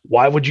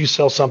 Why would you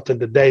sell something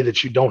today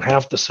that you don't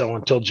have to sell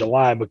until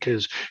July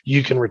because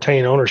you can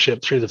retain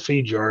ownership through the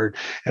feed yard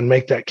and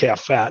make that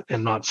calf fat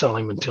and not sell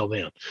him until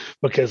then?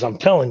 Because I'm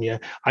telling you,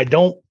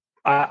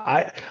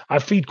 I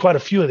feed quite a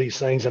few of these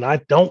things, and I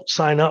don't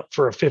sign up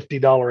for a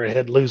 $50 a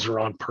head loser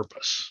on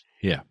purpose.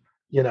 Yeah.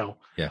 Yeah.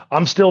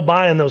 I'm still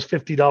buying those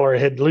 $50 a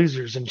head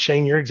losers. And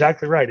Shane, you're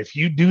exactly right. If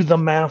you do the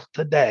math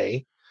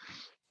today,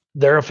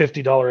 they're a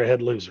 $50 a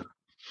head loser.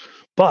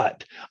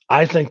 But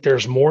I think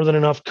there's more than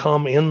enough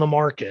come in the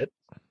market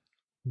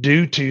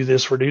due to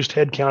this reduced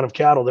head count of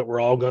cattle that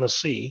we're all going to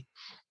see,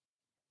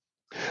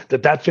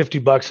 that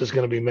 $50 is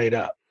going to be made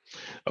up.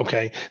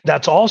 Okay.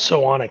 That's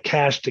also on a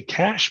cash to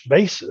cash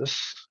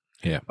basis.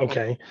 Yeah.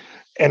 Okay.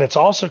 And it's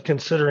also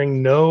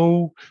considering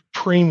no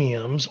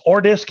premiums or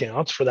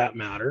discounts, for that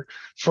matter,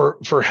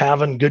 for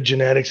having good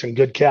genetics and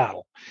good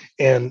cattle.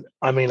 And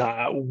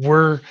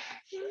we're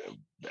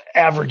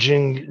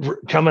averaging,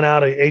 coming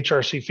out of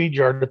HRC Feed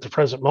Yard at the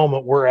present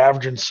moment, we're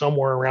averaging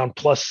somewhere around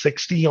plus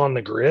 60 on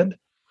the grid.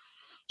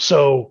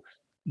 So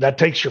that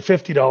takes your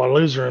 $50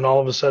 loser and all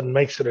of a sudden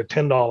makes it a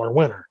 $10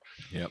 winner.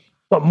 Yep.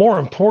 But more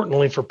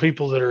importantly, for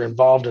people that are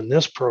involved in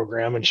this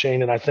program, and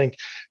Shane, and I think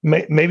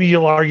maybe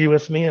you'll argue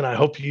with me, and I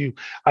hope you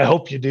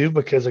do,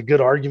 because a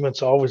good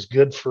argument's always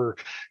good for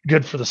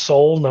the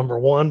soul, number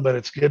one, but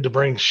it's good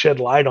to shed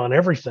light on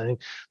everything.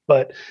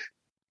 But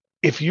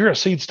if you're a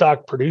seed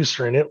stock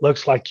producer and it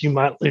looks like you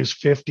might lose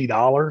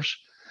 $50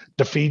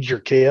 to feed your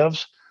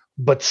calves,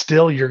 but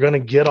still you're going to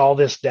get all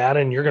this data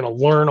and you're going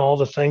to learn all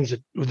the things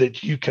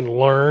that you can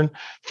learn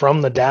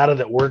from the data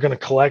that we're going to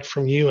collect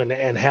from you,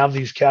 and have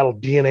these cattle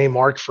DNA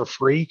marked for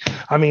free.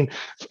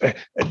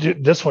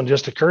 This one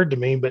just occurred to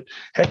me, but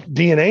heck,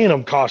 DNA in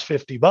them costs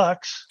 $50.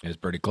 It's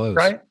pretty close.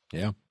 Right?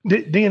 Yeah.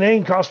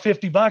 DNA costs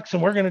 $50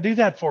 and we're going to do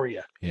that for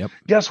you. Yep.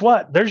 Guess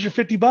what? There's your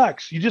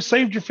 $50. You just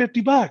saved your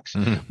 $50.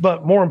 Mm-hmm.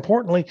 But more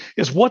importantly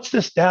is, what's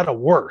this data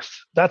worth?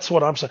 That's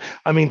what I'm saying.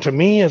 I mean, to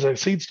me as a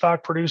seed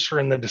stock producer,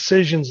 and the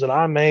decisions that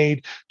I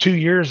made 2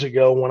 years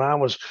ago when I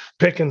was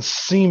picking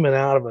semen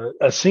out of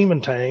a semen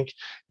tank,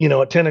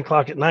 at 10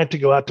 o'clock at night to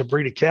go out to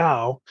breed a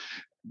cow,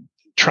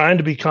 trying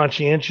to be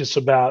conscientious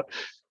about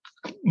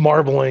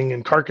marbling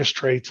and carcass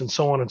traits and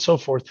so on and so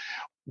forth.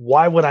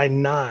 Why would I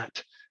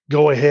not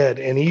go ahead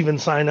and even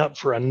sign up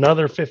for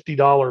another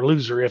 $50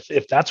 loser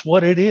if that's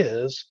what it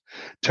is,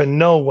 to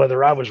know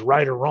whether I was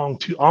right or wrong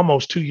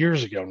almost 2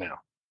 years ago now?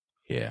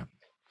 Yeah.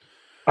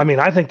 I mean,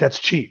 I think that's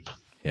cheap.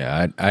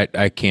 Yeah.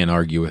 I can't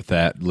argue with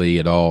that, Lee,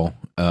 at all.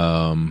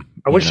 I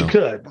wish you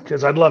could,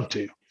 because I'd love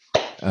to.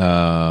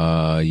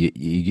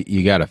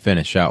 You got to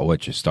finish out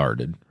what you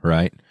started,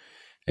 right?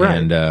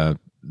 Right. And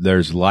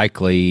there's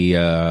likely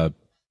 10,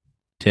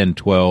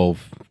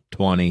 12,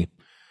 20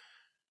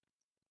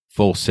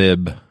 full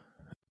sib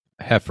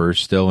heifers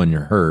still in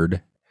your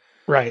herd.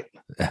 Right.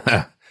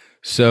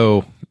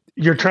 So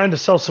you're trying to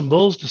sell some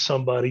bulls to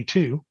somebody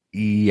too.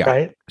 Yeah.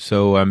 Right.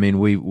 So, I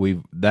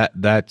mean,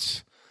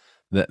 that's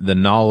the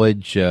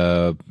knowledge,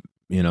 the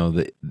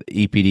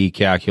EPD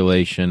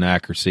calculation,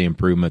 accuracy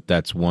improvement,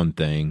 that's one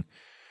thing,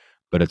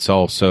 but it's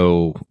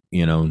also,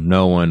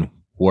 knowing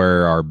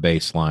where our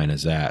baseline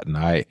is at. And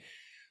I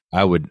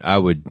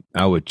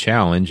would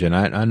challenge, and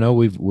I know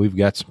we've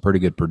got some pretty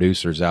good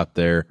producers out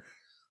there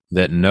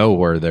that know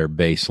where their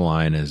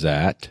baseline is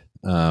at,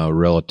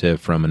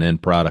 relative from an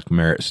end product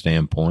merit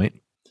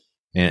standpoint,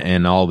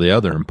 and all the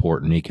other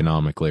important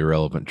economically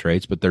relevant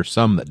traits, but there's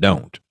some that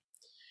don't.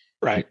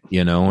 Right.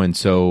 And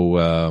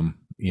so,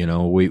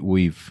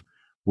 we've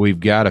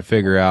got to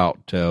figure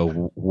out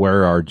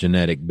where our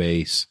genetic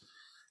base,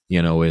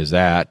 is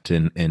at,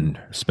 and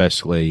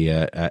especially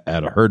at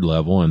a herd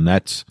level. And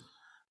I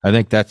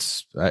think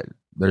there's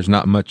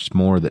not much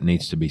more that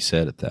needs to be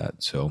said at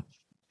that. So.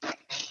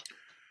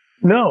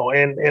 No.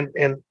 And,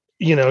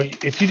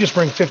 if you just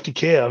bring 50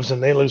 calves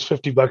and they lose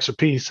 $50 a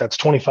piece, that's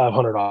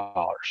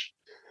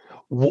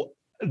 $2,500.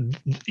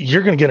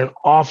 You're going to get an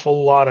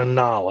awful lot of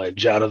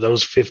knowledge out of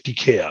those 50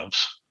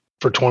 calves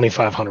for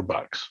 $2,500.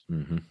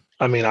 Mm-hmm.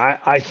 I mean,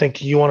 I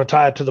think you want to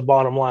tie it to the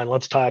bottom line.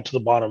 Let's tie it to the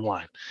bottom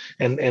line.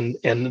 And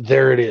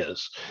there it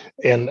is.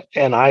 And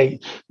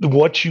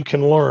what you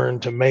can learn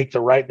to make the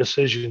right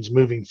decisions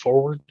moving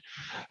forward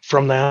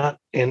from that,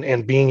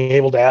 and being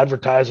able to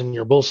advertise in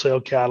your bull sale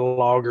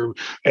catalog, or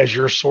as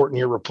you're sorting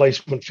your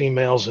replacement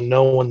females and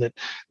knowing that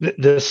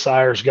this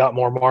sire's got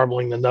more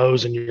marbling than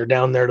those, and you're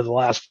down there to the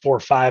last 4 or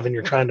 5 and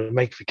you're trying to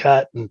make the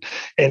cut, and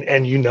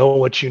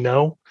what you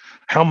know.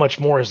 How much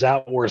more is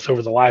that worth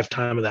over the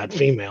lifetime of that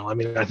female? I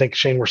mean, I think,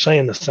 Shane, we're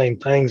saying the same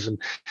things,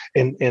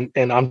 and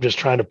I'm just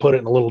trying to put it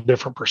in a little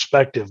different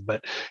perspective.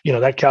 But,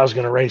 that cow's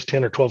going to raise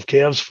 10 or 12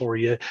 calves for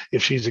you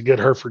if she's a good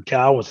Hereford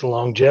cow with the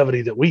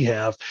longevity that we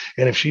have.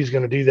 And if she's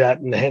going to do that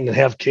and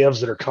have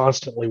calves that are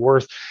constantly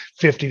worth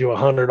 $50 to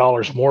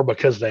 $100 more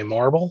because they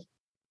marble,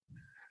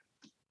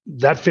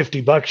 that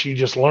 $50 you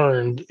just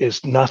learned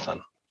is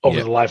nothing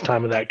over the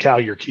lifetime of that cow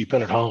you're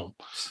keeping at home.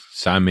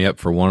 Sign me up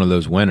for one of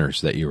those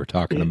winners that you were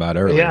talking about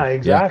earlier. Yeah,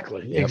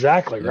 exactly. Yep.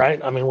 Exactly. Yep.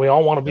 Right. I mean, we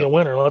all want to be a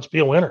winner. Let's be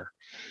a winner.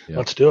 Yep.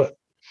 Let's do it.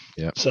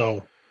 Yeah.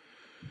 So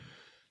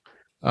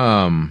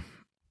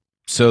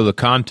the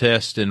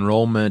contest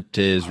enrollment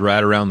is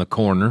right around the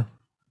corner.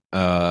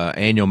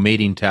 Annual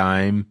meeting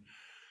time.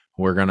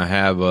 We're going to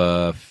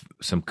have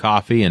some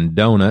coffee and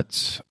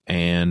donuts,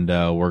 and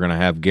we're going to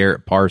have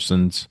Garrett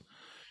Parsons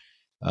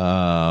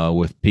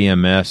with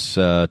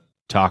PMS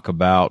talk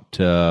about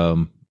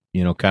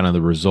kind of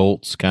the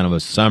results, kind of a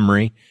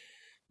summary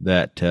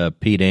that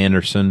Pete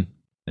Anderson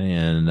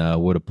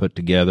and would have put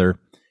together,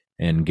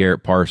 and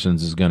Garrett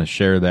Parsons is going to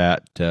share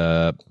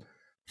that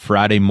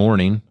Friday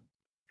morning,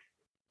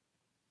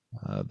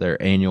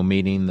 their annual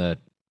meeting at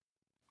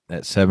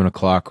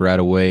 7:00 right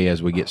away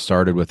as we get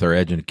started with our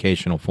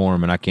educational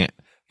forum. And I can't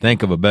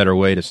think of a better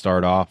way to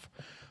start off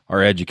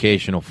our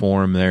educational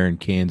forum there in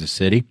Kansas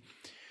City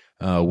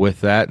with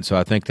that. And so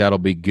I think that'll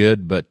be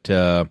good. But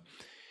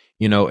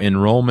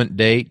enrollment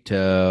date,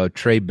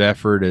 Trey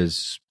Befford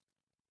is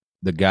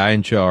the guy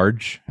in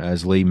charge.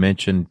 As Lee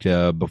mentioned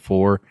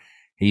before,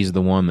 he's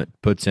the one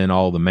that puts in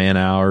all the man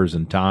hours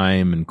and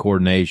time and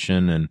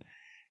coordination and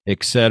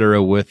et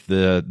cetera with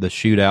the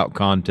shootout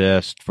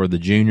contest for the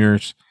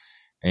juniors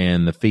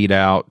and the feed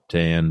out.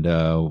 And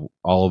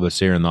all of us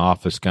here in the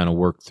office kind of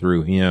worked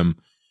through him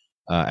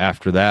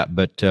after that.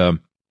 But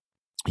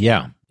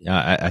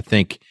I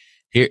think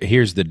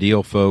here's the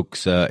deal,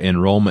 folks.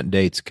 Enrollment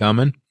date's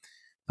coming.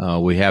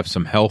 We have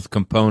some health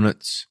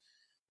components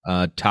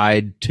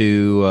tied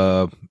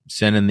to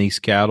sending these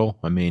cattle.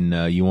 I mean,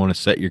 you want to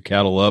set your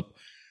cattle up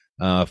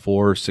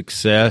for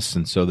success,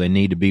 and so they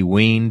need to be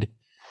weaned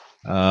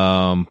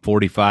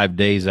 45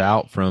 days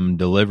out from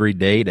delivery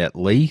date at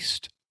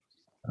least.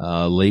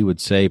 Lee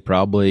would say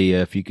probably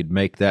if you could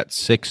make that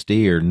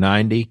 60 or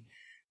 90,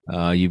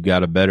 you've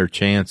got a better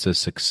chance of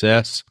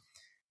success.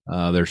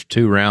 There's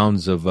 2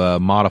 rounds of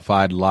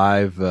modified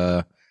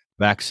live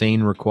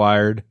vaccine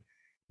required.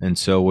 And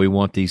so we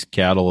want these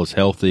cattle as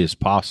healthy as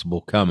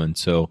possible coming.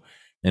 So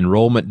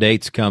enrollment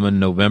date's coming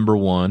November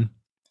 1.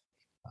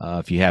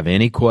 If you have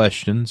any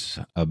questions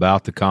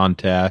about the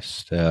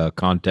contest,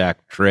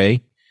 contact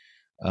Trey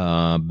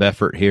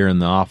Beffert here in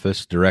the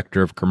office,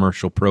 Director of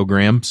Commercial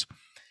Programs,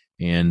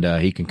 and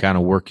he can kind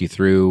of work you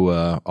through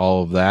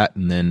all of that.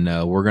 And then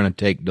we're going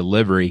to take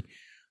delivery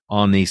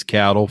on these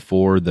cattle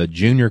for the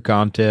junior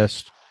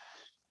contest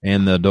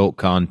and the adult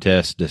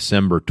contest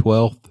December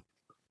 12th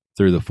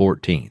through the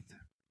 14th.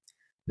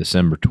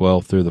 December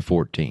 12th through the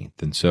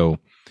 14th. And so,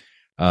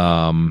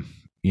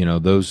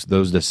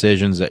 those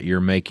decisions that you're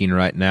making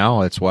right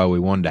now, that's why we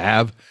wanted to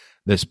have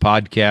this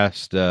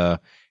podcast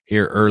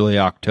here early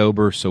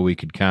October, so we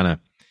could kind of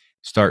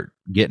start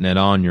getting it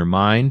on your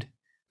mind,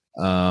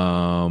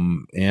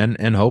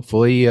 and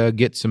hopefully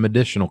get some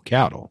additional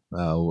cattle.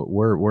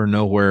 We're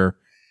nowhere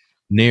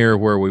near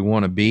where we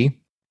want to be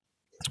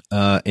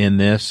in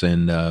this,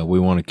 and we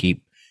want to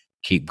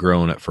keep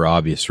growing it for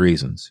obvious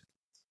reasons.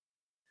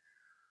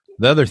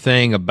 The other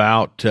thing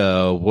about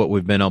what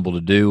we've been able to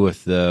do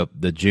with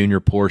the junior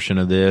portion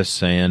of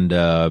this and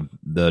the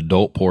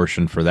adult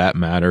portion, for that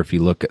matter, if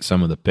you look at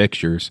some of the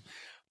pictures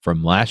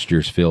from last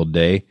year's field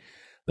day,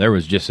 there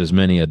was just as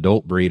many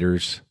adult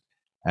breeders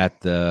at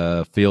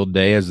the field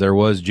day as there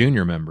was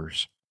junior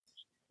members.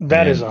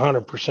 That is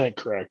 100%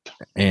 correct.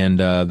 And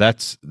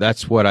that's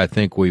what I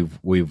think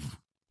we've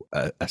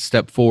a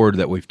step forward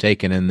that we've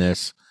taken in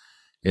this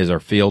is our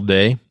field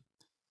day.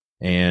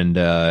 And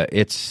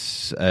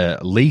it's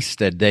at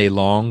least a day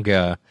long,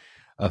 a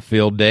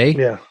field day.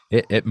 Yeah.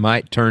 It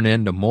might turn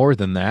into more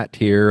than that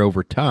here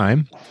over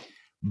time.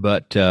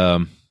 But,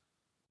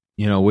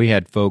 we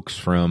had folks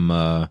from,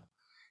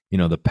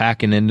 the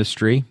packing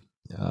industry.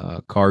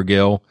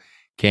 Cargill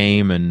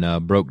came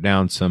and broke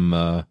down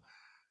some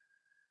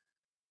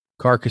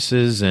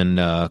carcasses and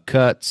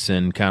cuts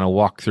and kind of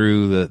walk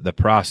through the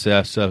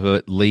process of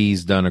it.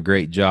 Lee's done a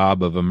great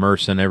job of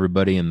immersing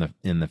everybody in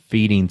the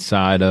feeding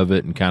side of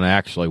it and kind of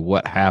actually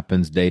what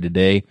happens day to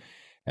day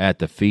at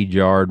the feed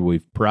yard.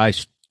 We've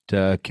priced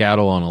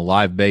cattle on a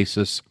live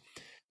basis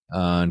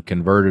and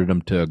converted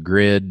them to a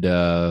grid.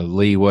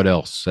 Lee, what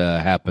else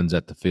happens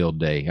at the field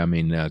day? I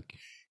mean,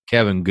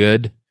 Kevin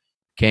Good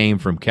came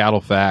from Cattle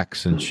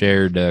Facts and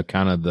shared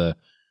kind of the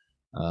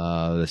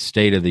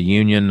State of the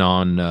Union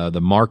on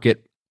the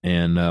market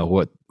and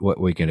what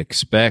we can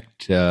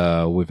expect.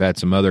 We've had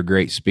some other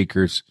great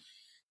speakers,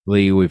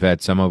 Lee. We've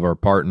had some of our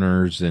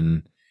partners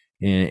in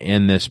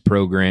this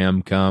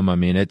program come. I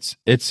mean, it's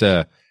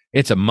a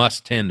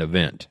must-attend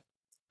event.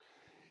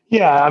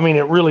 Yeah, I mean,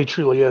 it really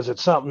truly is.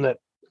 It's something that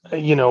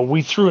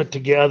we threw it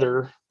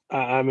together.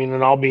 I mean,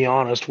 and I'll be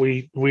honest,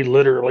 we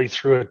literally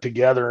threw it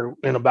together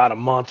in about a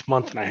month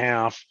and a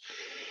half.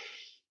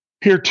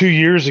 Here 2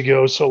 years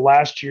ago, so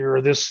last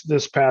year,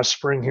 this past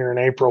spring here in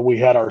April, we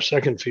had our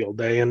second field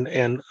day,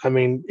 and I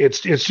mean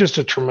it's just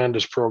a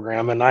tremendous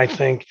program, and I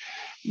think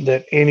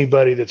that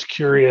anybody that's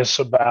curious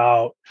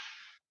about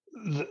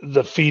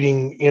the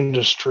feeding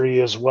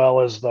industry as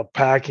well as the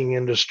packing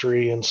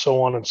industry and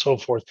so on and so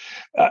forth,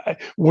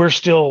 we're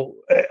still.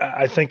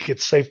 I think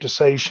it's safe to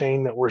say,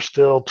 Shane, that we're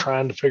still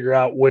trying to figure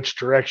out which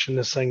direction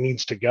this thing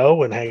needs to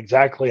go and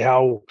exactly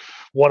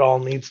what all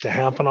needs to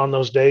happen on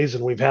those days,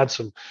 and we've had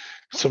some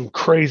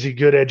crazy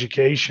good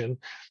education,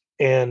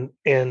 and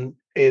it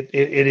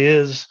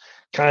is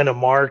kind of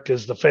marked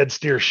as the Fed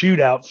Steer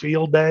Shootout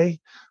field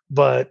day.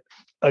 But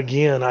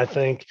again, I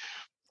think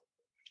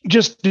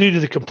just due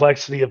to the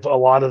complexity of a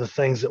lot of the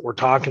things that we're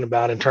talking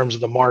about in terms of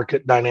the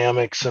market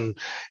dynamics and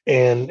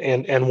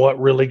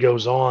what really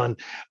goes on,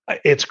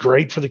 it's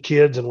great for the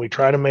kids, and we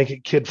try to make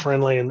it kid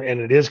friendly, and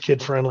it is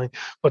kid friendly,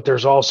 but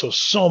there's also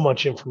so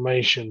much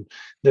information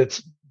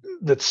that's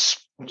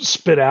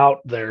spit out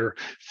there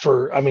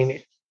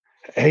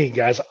hey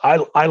guys,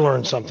 I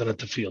learned something at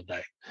the field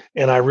day,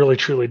 and I really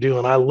truly do,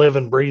 and I live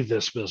and breathe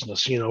this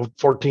business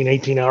 14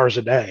 18 hours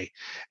a day,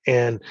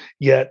 and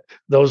yet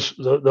those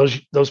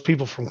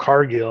people from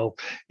Cargill,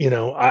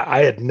 I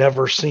had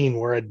never seen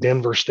where a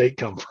Denver steak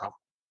come from.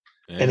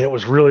 Yeah. And it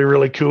was really,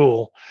 really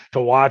cool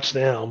to watch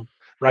them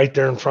right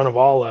there in front of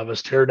all of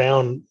us tear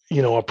down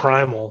a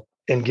primal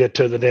and get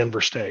to the Denver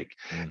steak.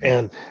 Mm-hmm.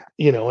 And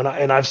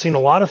and I've seen a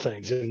lot of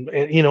things, and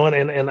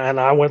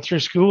I went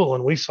through school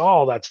and we saw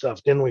all that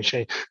stuff, didn't we,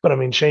 Shane? But I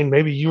mean, Shane,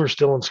 maybe you were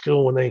still in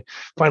school when they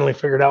finally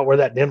figured out where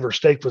that Denver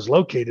steak was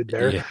located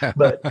there. Yeah.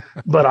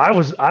 But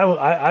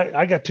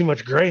I got too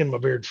much gray in my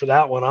beard for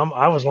that one.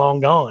 I was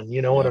long gone.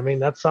 You know what I mean?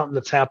 That's something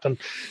that's happened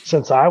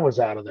since I was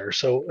out of there.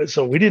 So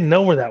we didn't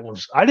know where that one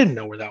was. I didn't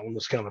know where that one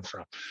was coming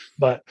from,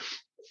 but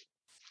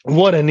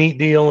what a neat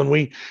deal. And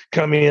we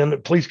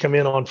please come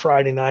in on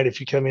Friday night if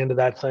you come into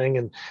that thing.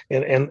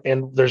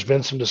 And there's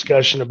been some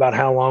discussion about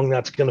how long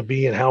that's going to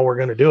be and how we're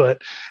going to do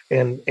it.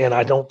 And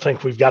I don't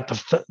think we've got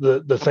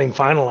the thing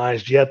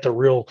finalized yet. The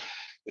real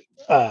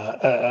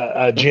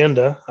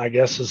agenda, I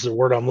guess, is the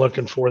word I'm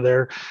looking for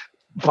there.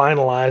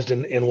 finalized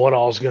in what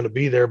all is going to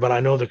be there. But I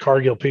know the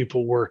Cargill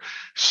people were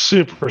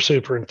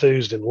super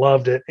enthused and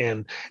loved it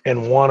and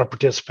want to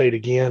participate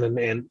again.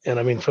 And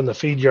I mean, from the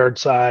feed yard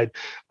side,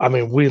 I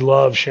mean, we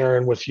love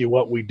sharing with you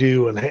what we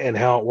do and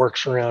how it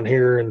works around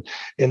here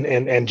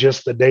and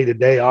just the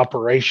day-to-day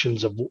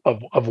operations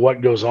of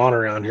what goes on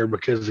around here.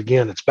 Because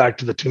again, it's back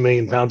to the 2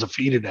 million pounds of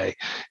feed a day.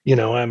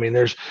 I mean,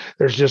 there's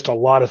just a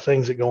lot of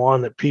things that go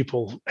on that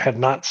people have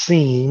not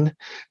seen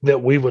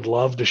that we would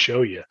love to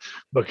show you,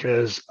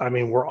 because I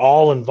mean, we're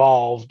all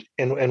involved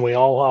and we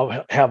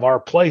all have our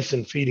place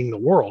in feeding the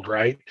world,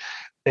 right?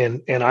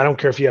 And I don't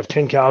care if you have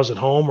 10 cows at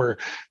home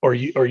or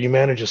you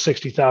manage a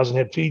 60,000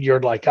 head feed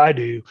yard like I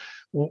do.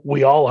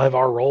 We all have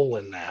our role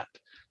in that.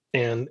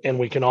 And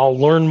we can all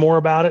learn more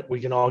about it. We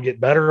can all get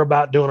better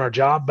about doing our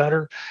job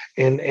better.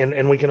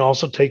 And we can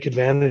also take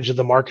advantage of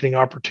the marketing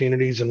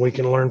opportunities, and we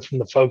can learn from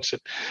the folks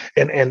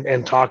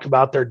and talk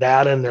about their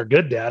data and their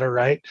good data,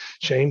 right?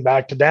 Shane,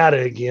 back to data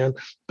again.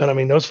 But I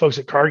mean, those folks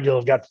at Cargill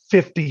have got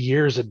 50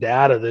 years of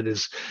data that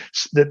is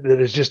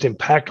just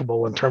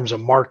impeccable in terms of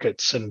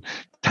markets and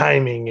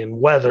timing and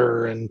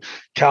weather and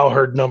cow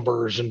herd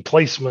numbers and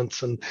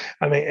placements. And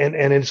I mean,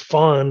 and it's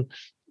fun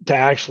to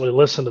actually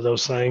listen to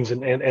those things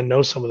and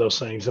know some of those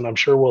things. And I'm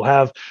sure we'll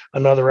have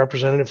another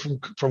representative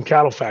from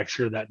CattleFax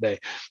here that day.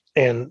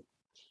 And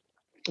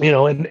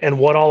and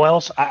what all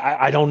else,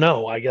 I don't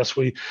know. I guess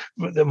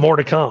more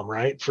to come,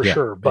 right? For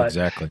sure. But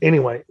exactly.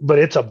 Anyway, but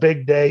it's a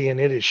big day, and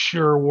it is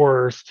sure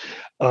worth.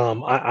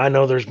 I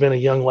know there's been a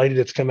young lady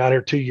that's come out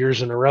here 2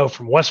 years in a row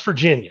from West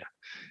Virginia,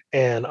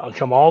 and I'll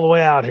come all the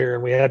way out here.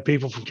 And we had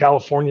people from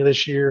California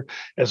this year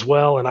as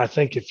well. And I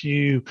think if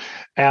you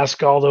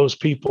ask all those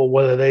people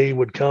whether they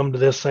would come to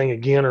this thing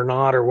again or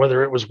not, or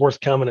whether it was worth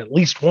coming at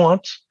least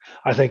once,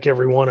 I think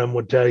every one of them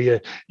would tell you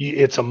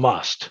it's a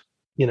must.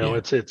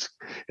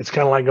 It's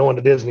kind of like going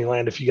to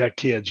Disneyland. If you got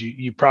kids,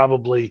 you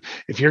probably,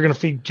 if you're going to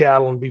feed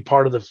cattle and be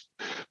part of the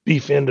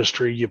beef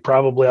industry, you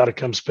probably ought to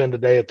come spend a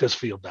day at this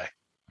field day.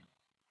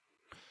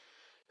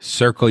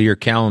 Circle your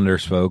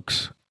calendars,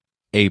 folks.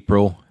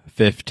 April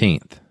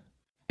 15th.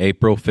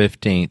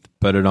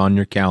 Put it on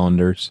your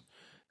calendars.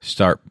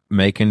 Start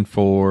making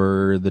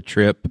for the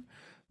trip,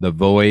 the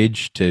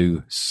voyage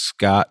to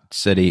Scott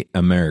City,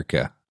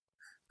 America,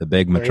 the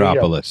big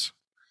metropolis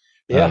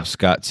of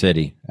Scott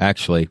City.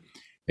 Actually,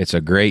 it's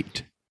a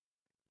great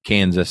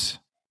Kansas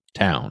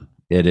town.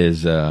 It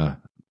is a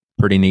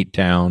pretty neat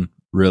town,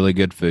 really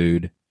good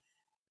food,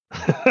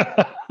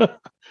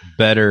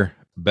 better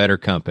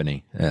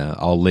company.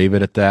 I'll leave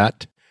it at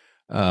that.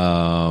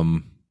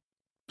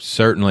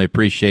 Certainly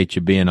appreciate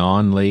you being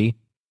on, Lee.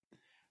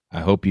 I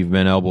hope you've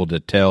been able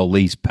to tell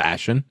Lee's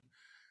passion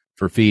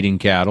for feeding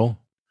cattle.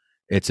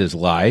 It's his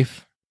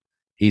life.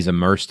 He's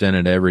immersed in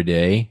it every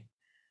day,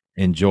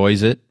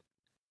 enjoys it.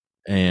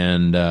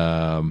 And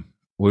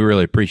we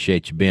really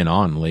appreciate you being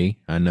on, Lee.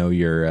 I know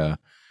you're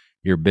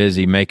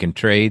busy making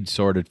trades,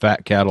 sorted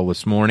fat cattle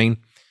this morning.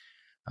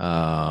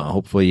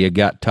 Hopefully you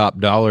got top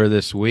dollar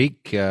this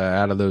week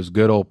out of those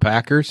good old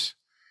Packers.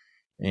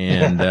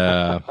 And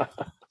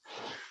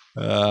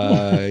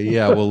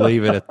we'll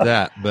leave it at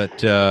that.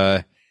 But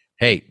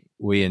hey,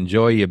 we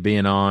enjoy you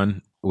being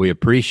on. We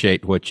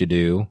appreciate what you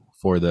do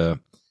for the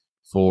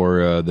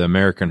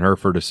American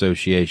Hereford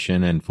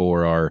Association and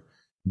for our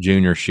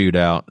junior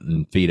shootout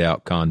and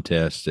feedout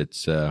contest.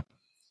 It's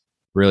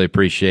really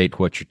appreciate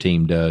what your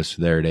team does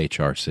there at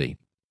HRC.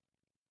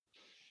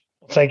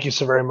 Thank you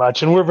so very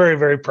much, and we're very,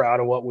 very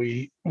proud of what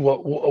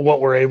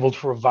we're able to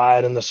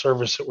provide and the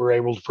service that we're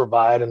able to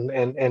provide,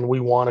 and we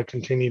want to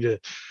continue to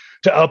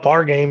up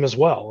our game as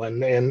well,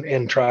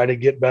 and try to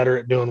get better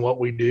at doing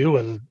what we do,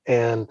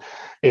 and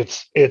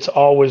it's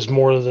always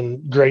more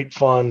than great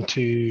fun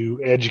to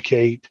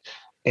educate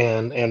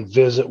and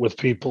visit with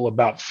people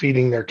about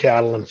feeding their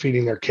cattle and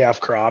feeding their calf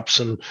crops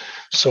and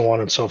so on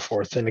and so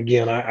forth. And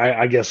again,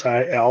 I guess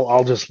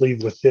I'll just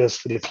leave with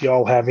this, that if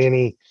y'all have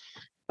any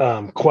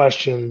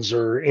questions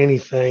or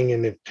anything,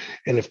 and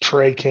if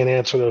Trey can't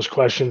answer those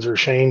questions or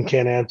Shane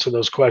can't answer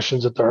those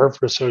questions at the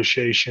Hereford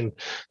Association,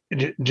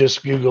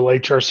 just Google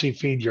HRC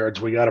Feed Yards.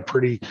 We got a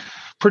pretty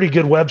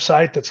good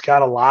website that's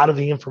got a lot of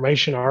the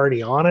information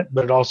already on it,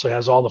 but it also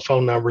has all the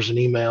phone numbers and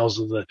emails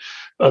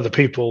of the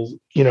people,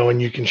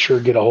 and you can sure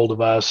get a hold of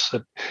us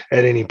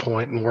at any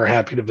point, and we're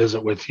happy to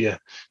visit with you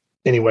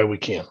any way we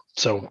can.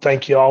 So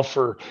thank you all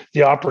for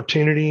the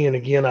opportunity. And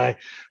again,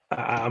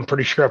 I'm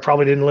pretty sure I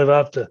probably didn't live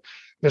up to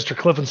Mr.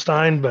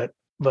 Cliftenstein,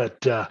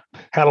 but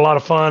had a lot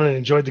of fun and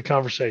enjoyed the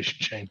conversation,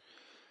 Shane.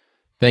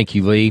 Thank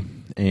you, Lee.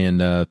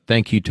 And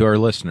thank you to our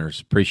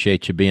listeners.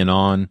 Appreciate you being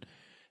on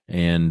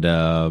and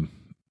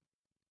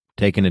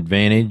taking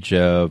advantage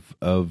of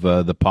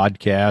the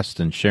podcast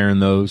and sharing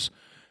those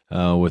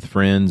with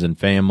friends and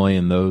family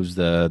and those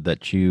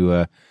that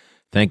you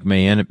think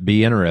may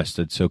be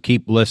interested. So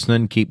keep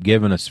listening, keep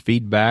giving us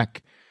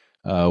feedback.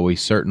 We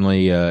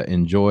certainly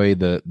enjoy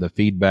the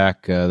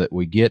feedback that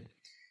we get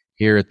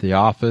here at the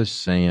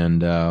office,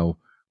 and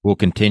we'll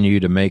continue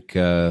to make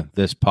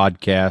this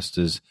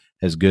podcast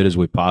as good as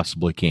we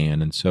possibly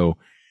can. And so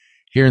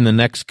here in the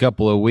next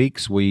couple of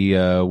weeks, we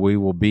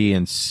will be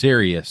in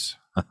serious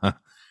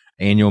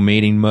annual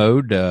meeting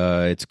mode.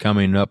 It's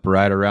coming up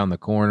right around the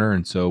corner,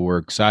 and so we're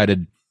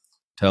excited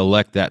to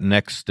elect that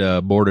next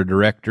board of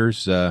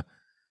directors to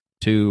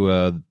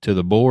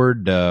the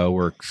board.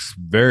 We're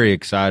very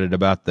excited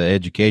about the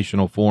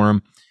educational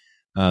forum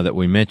that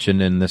we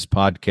mentioned in this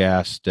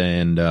podcast,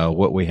 and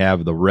what we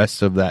have the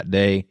rest of that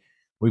day.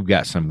 We've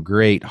got some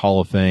great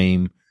Hall of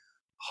Fame,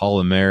 Hall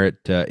of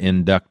Merit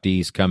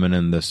inductees coming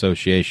in the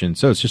association.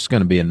 So it's just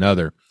going to be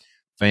another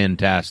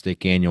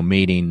fantastic annual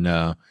meeting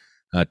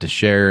to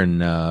share,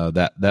 and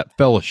that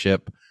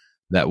fellowship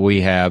that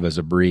we have as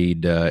a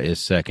breed is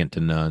second to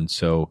none.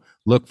 So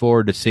look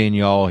forward to seeing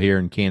you all here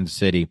in Kansas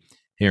City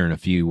here in a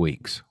few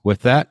weeks.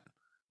 With that,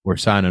 we're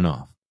signing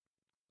off.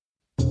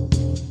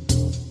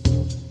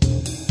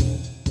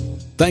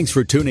 Thanks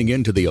for tuning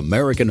in to the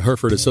American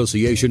Hereford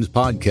Association's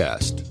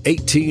podcast,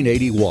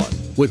 1881,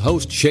 with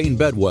host Shane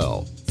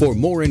Bedwell. For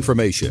more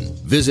information,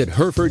 visit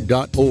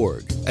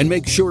hereford.org and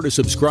make sure to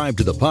subscribe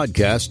to the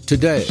podcast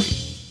today.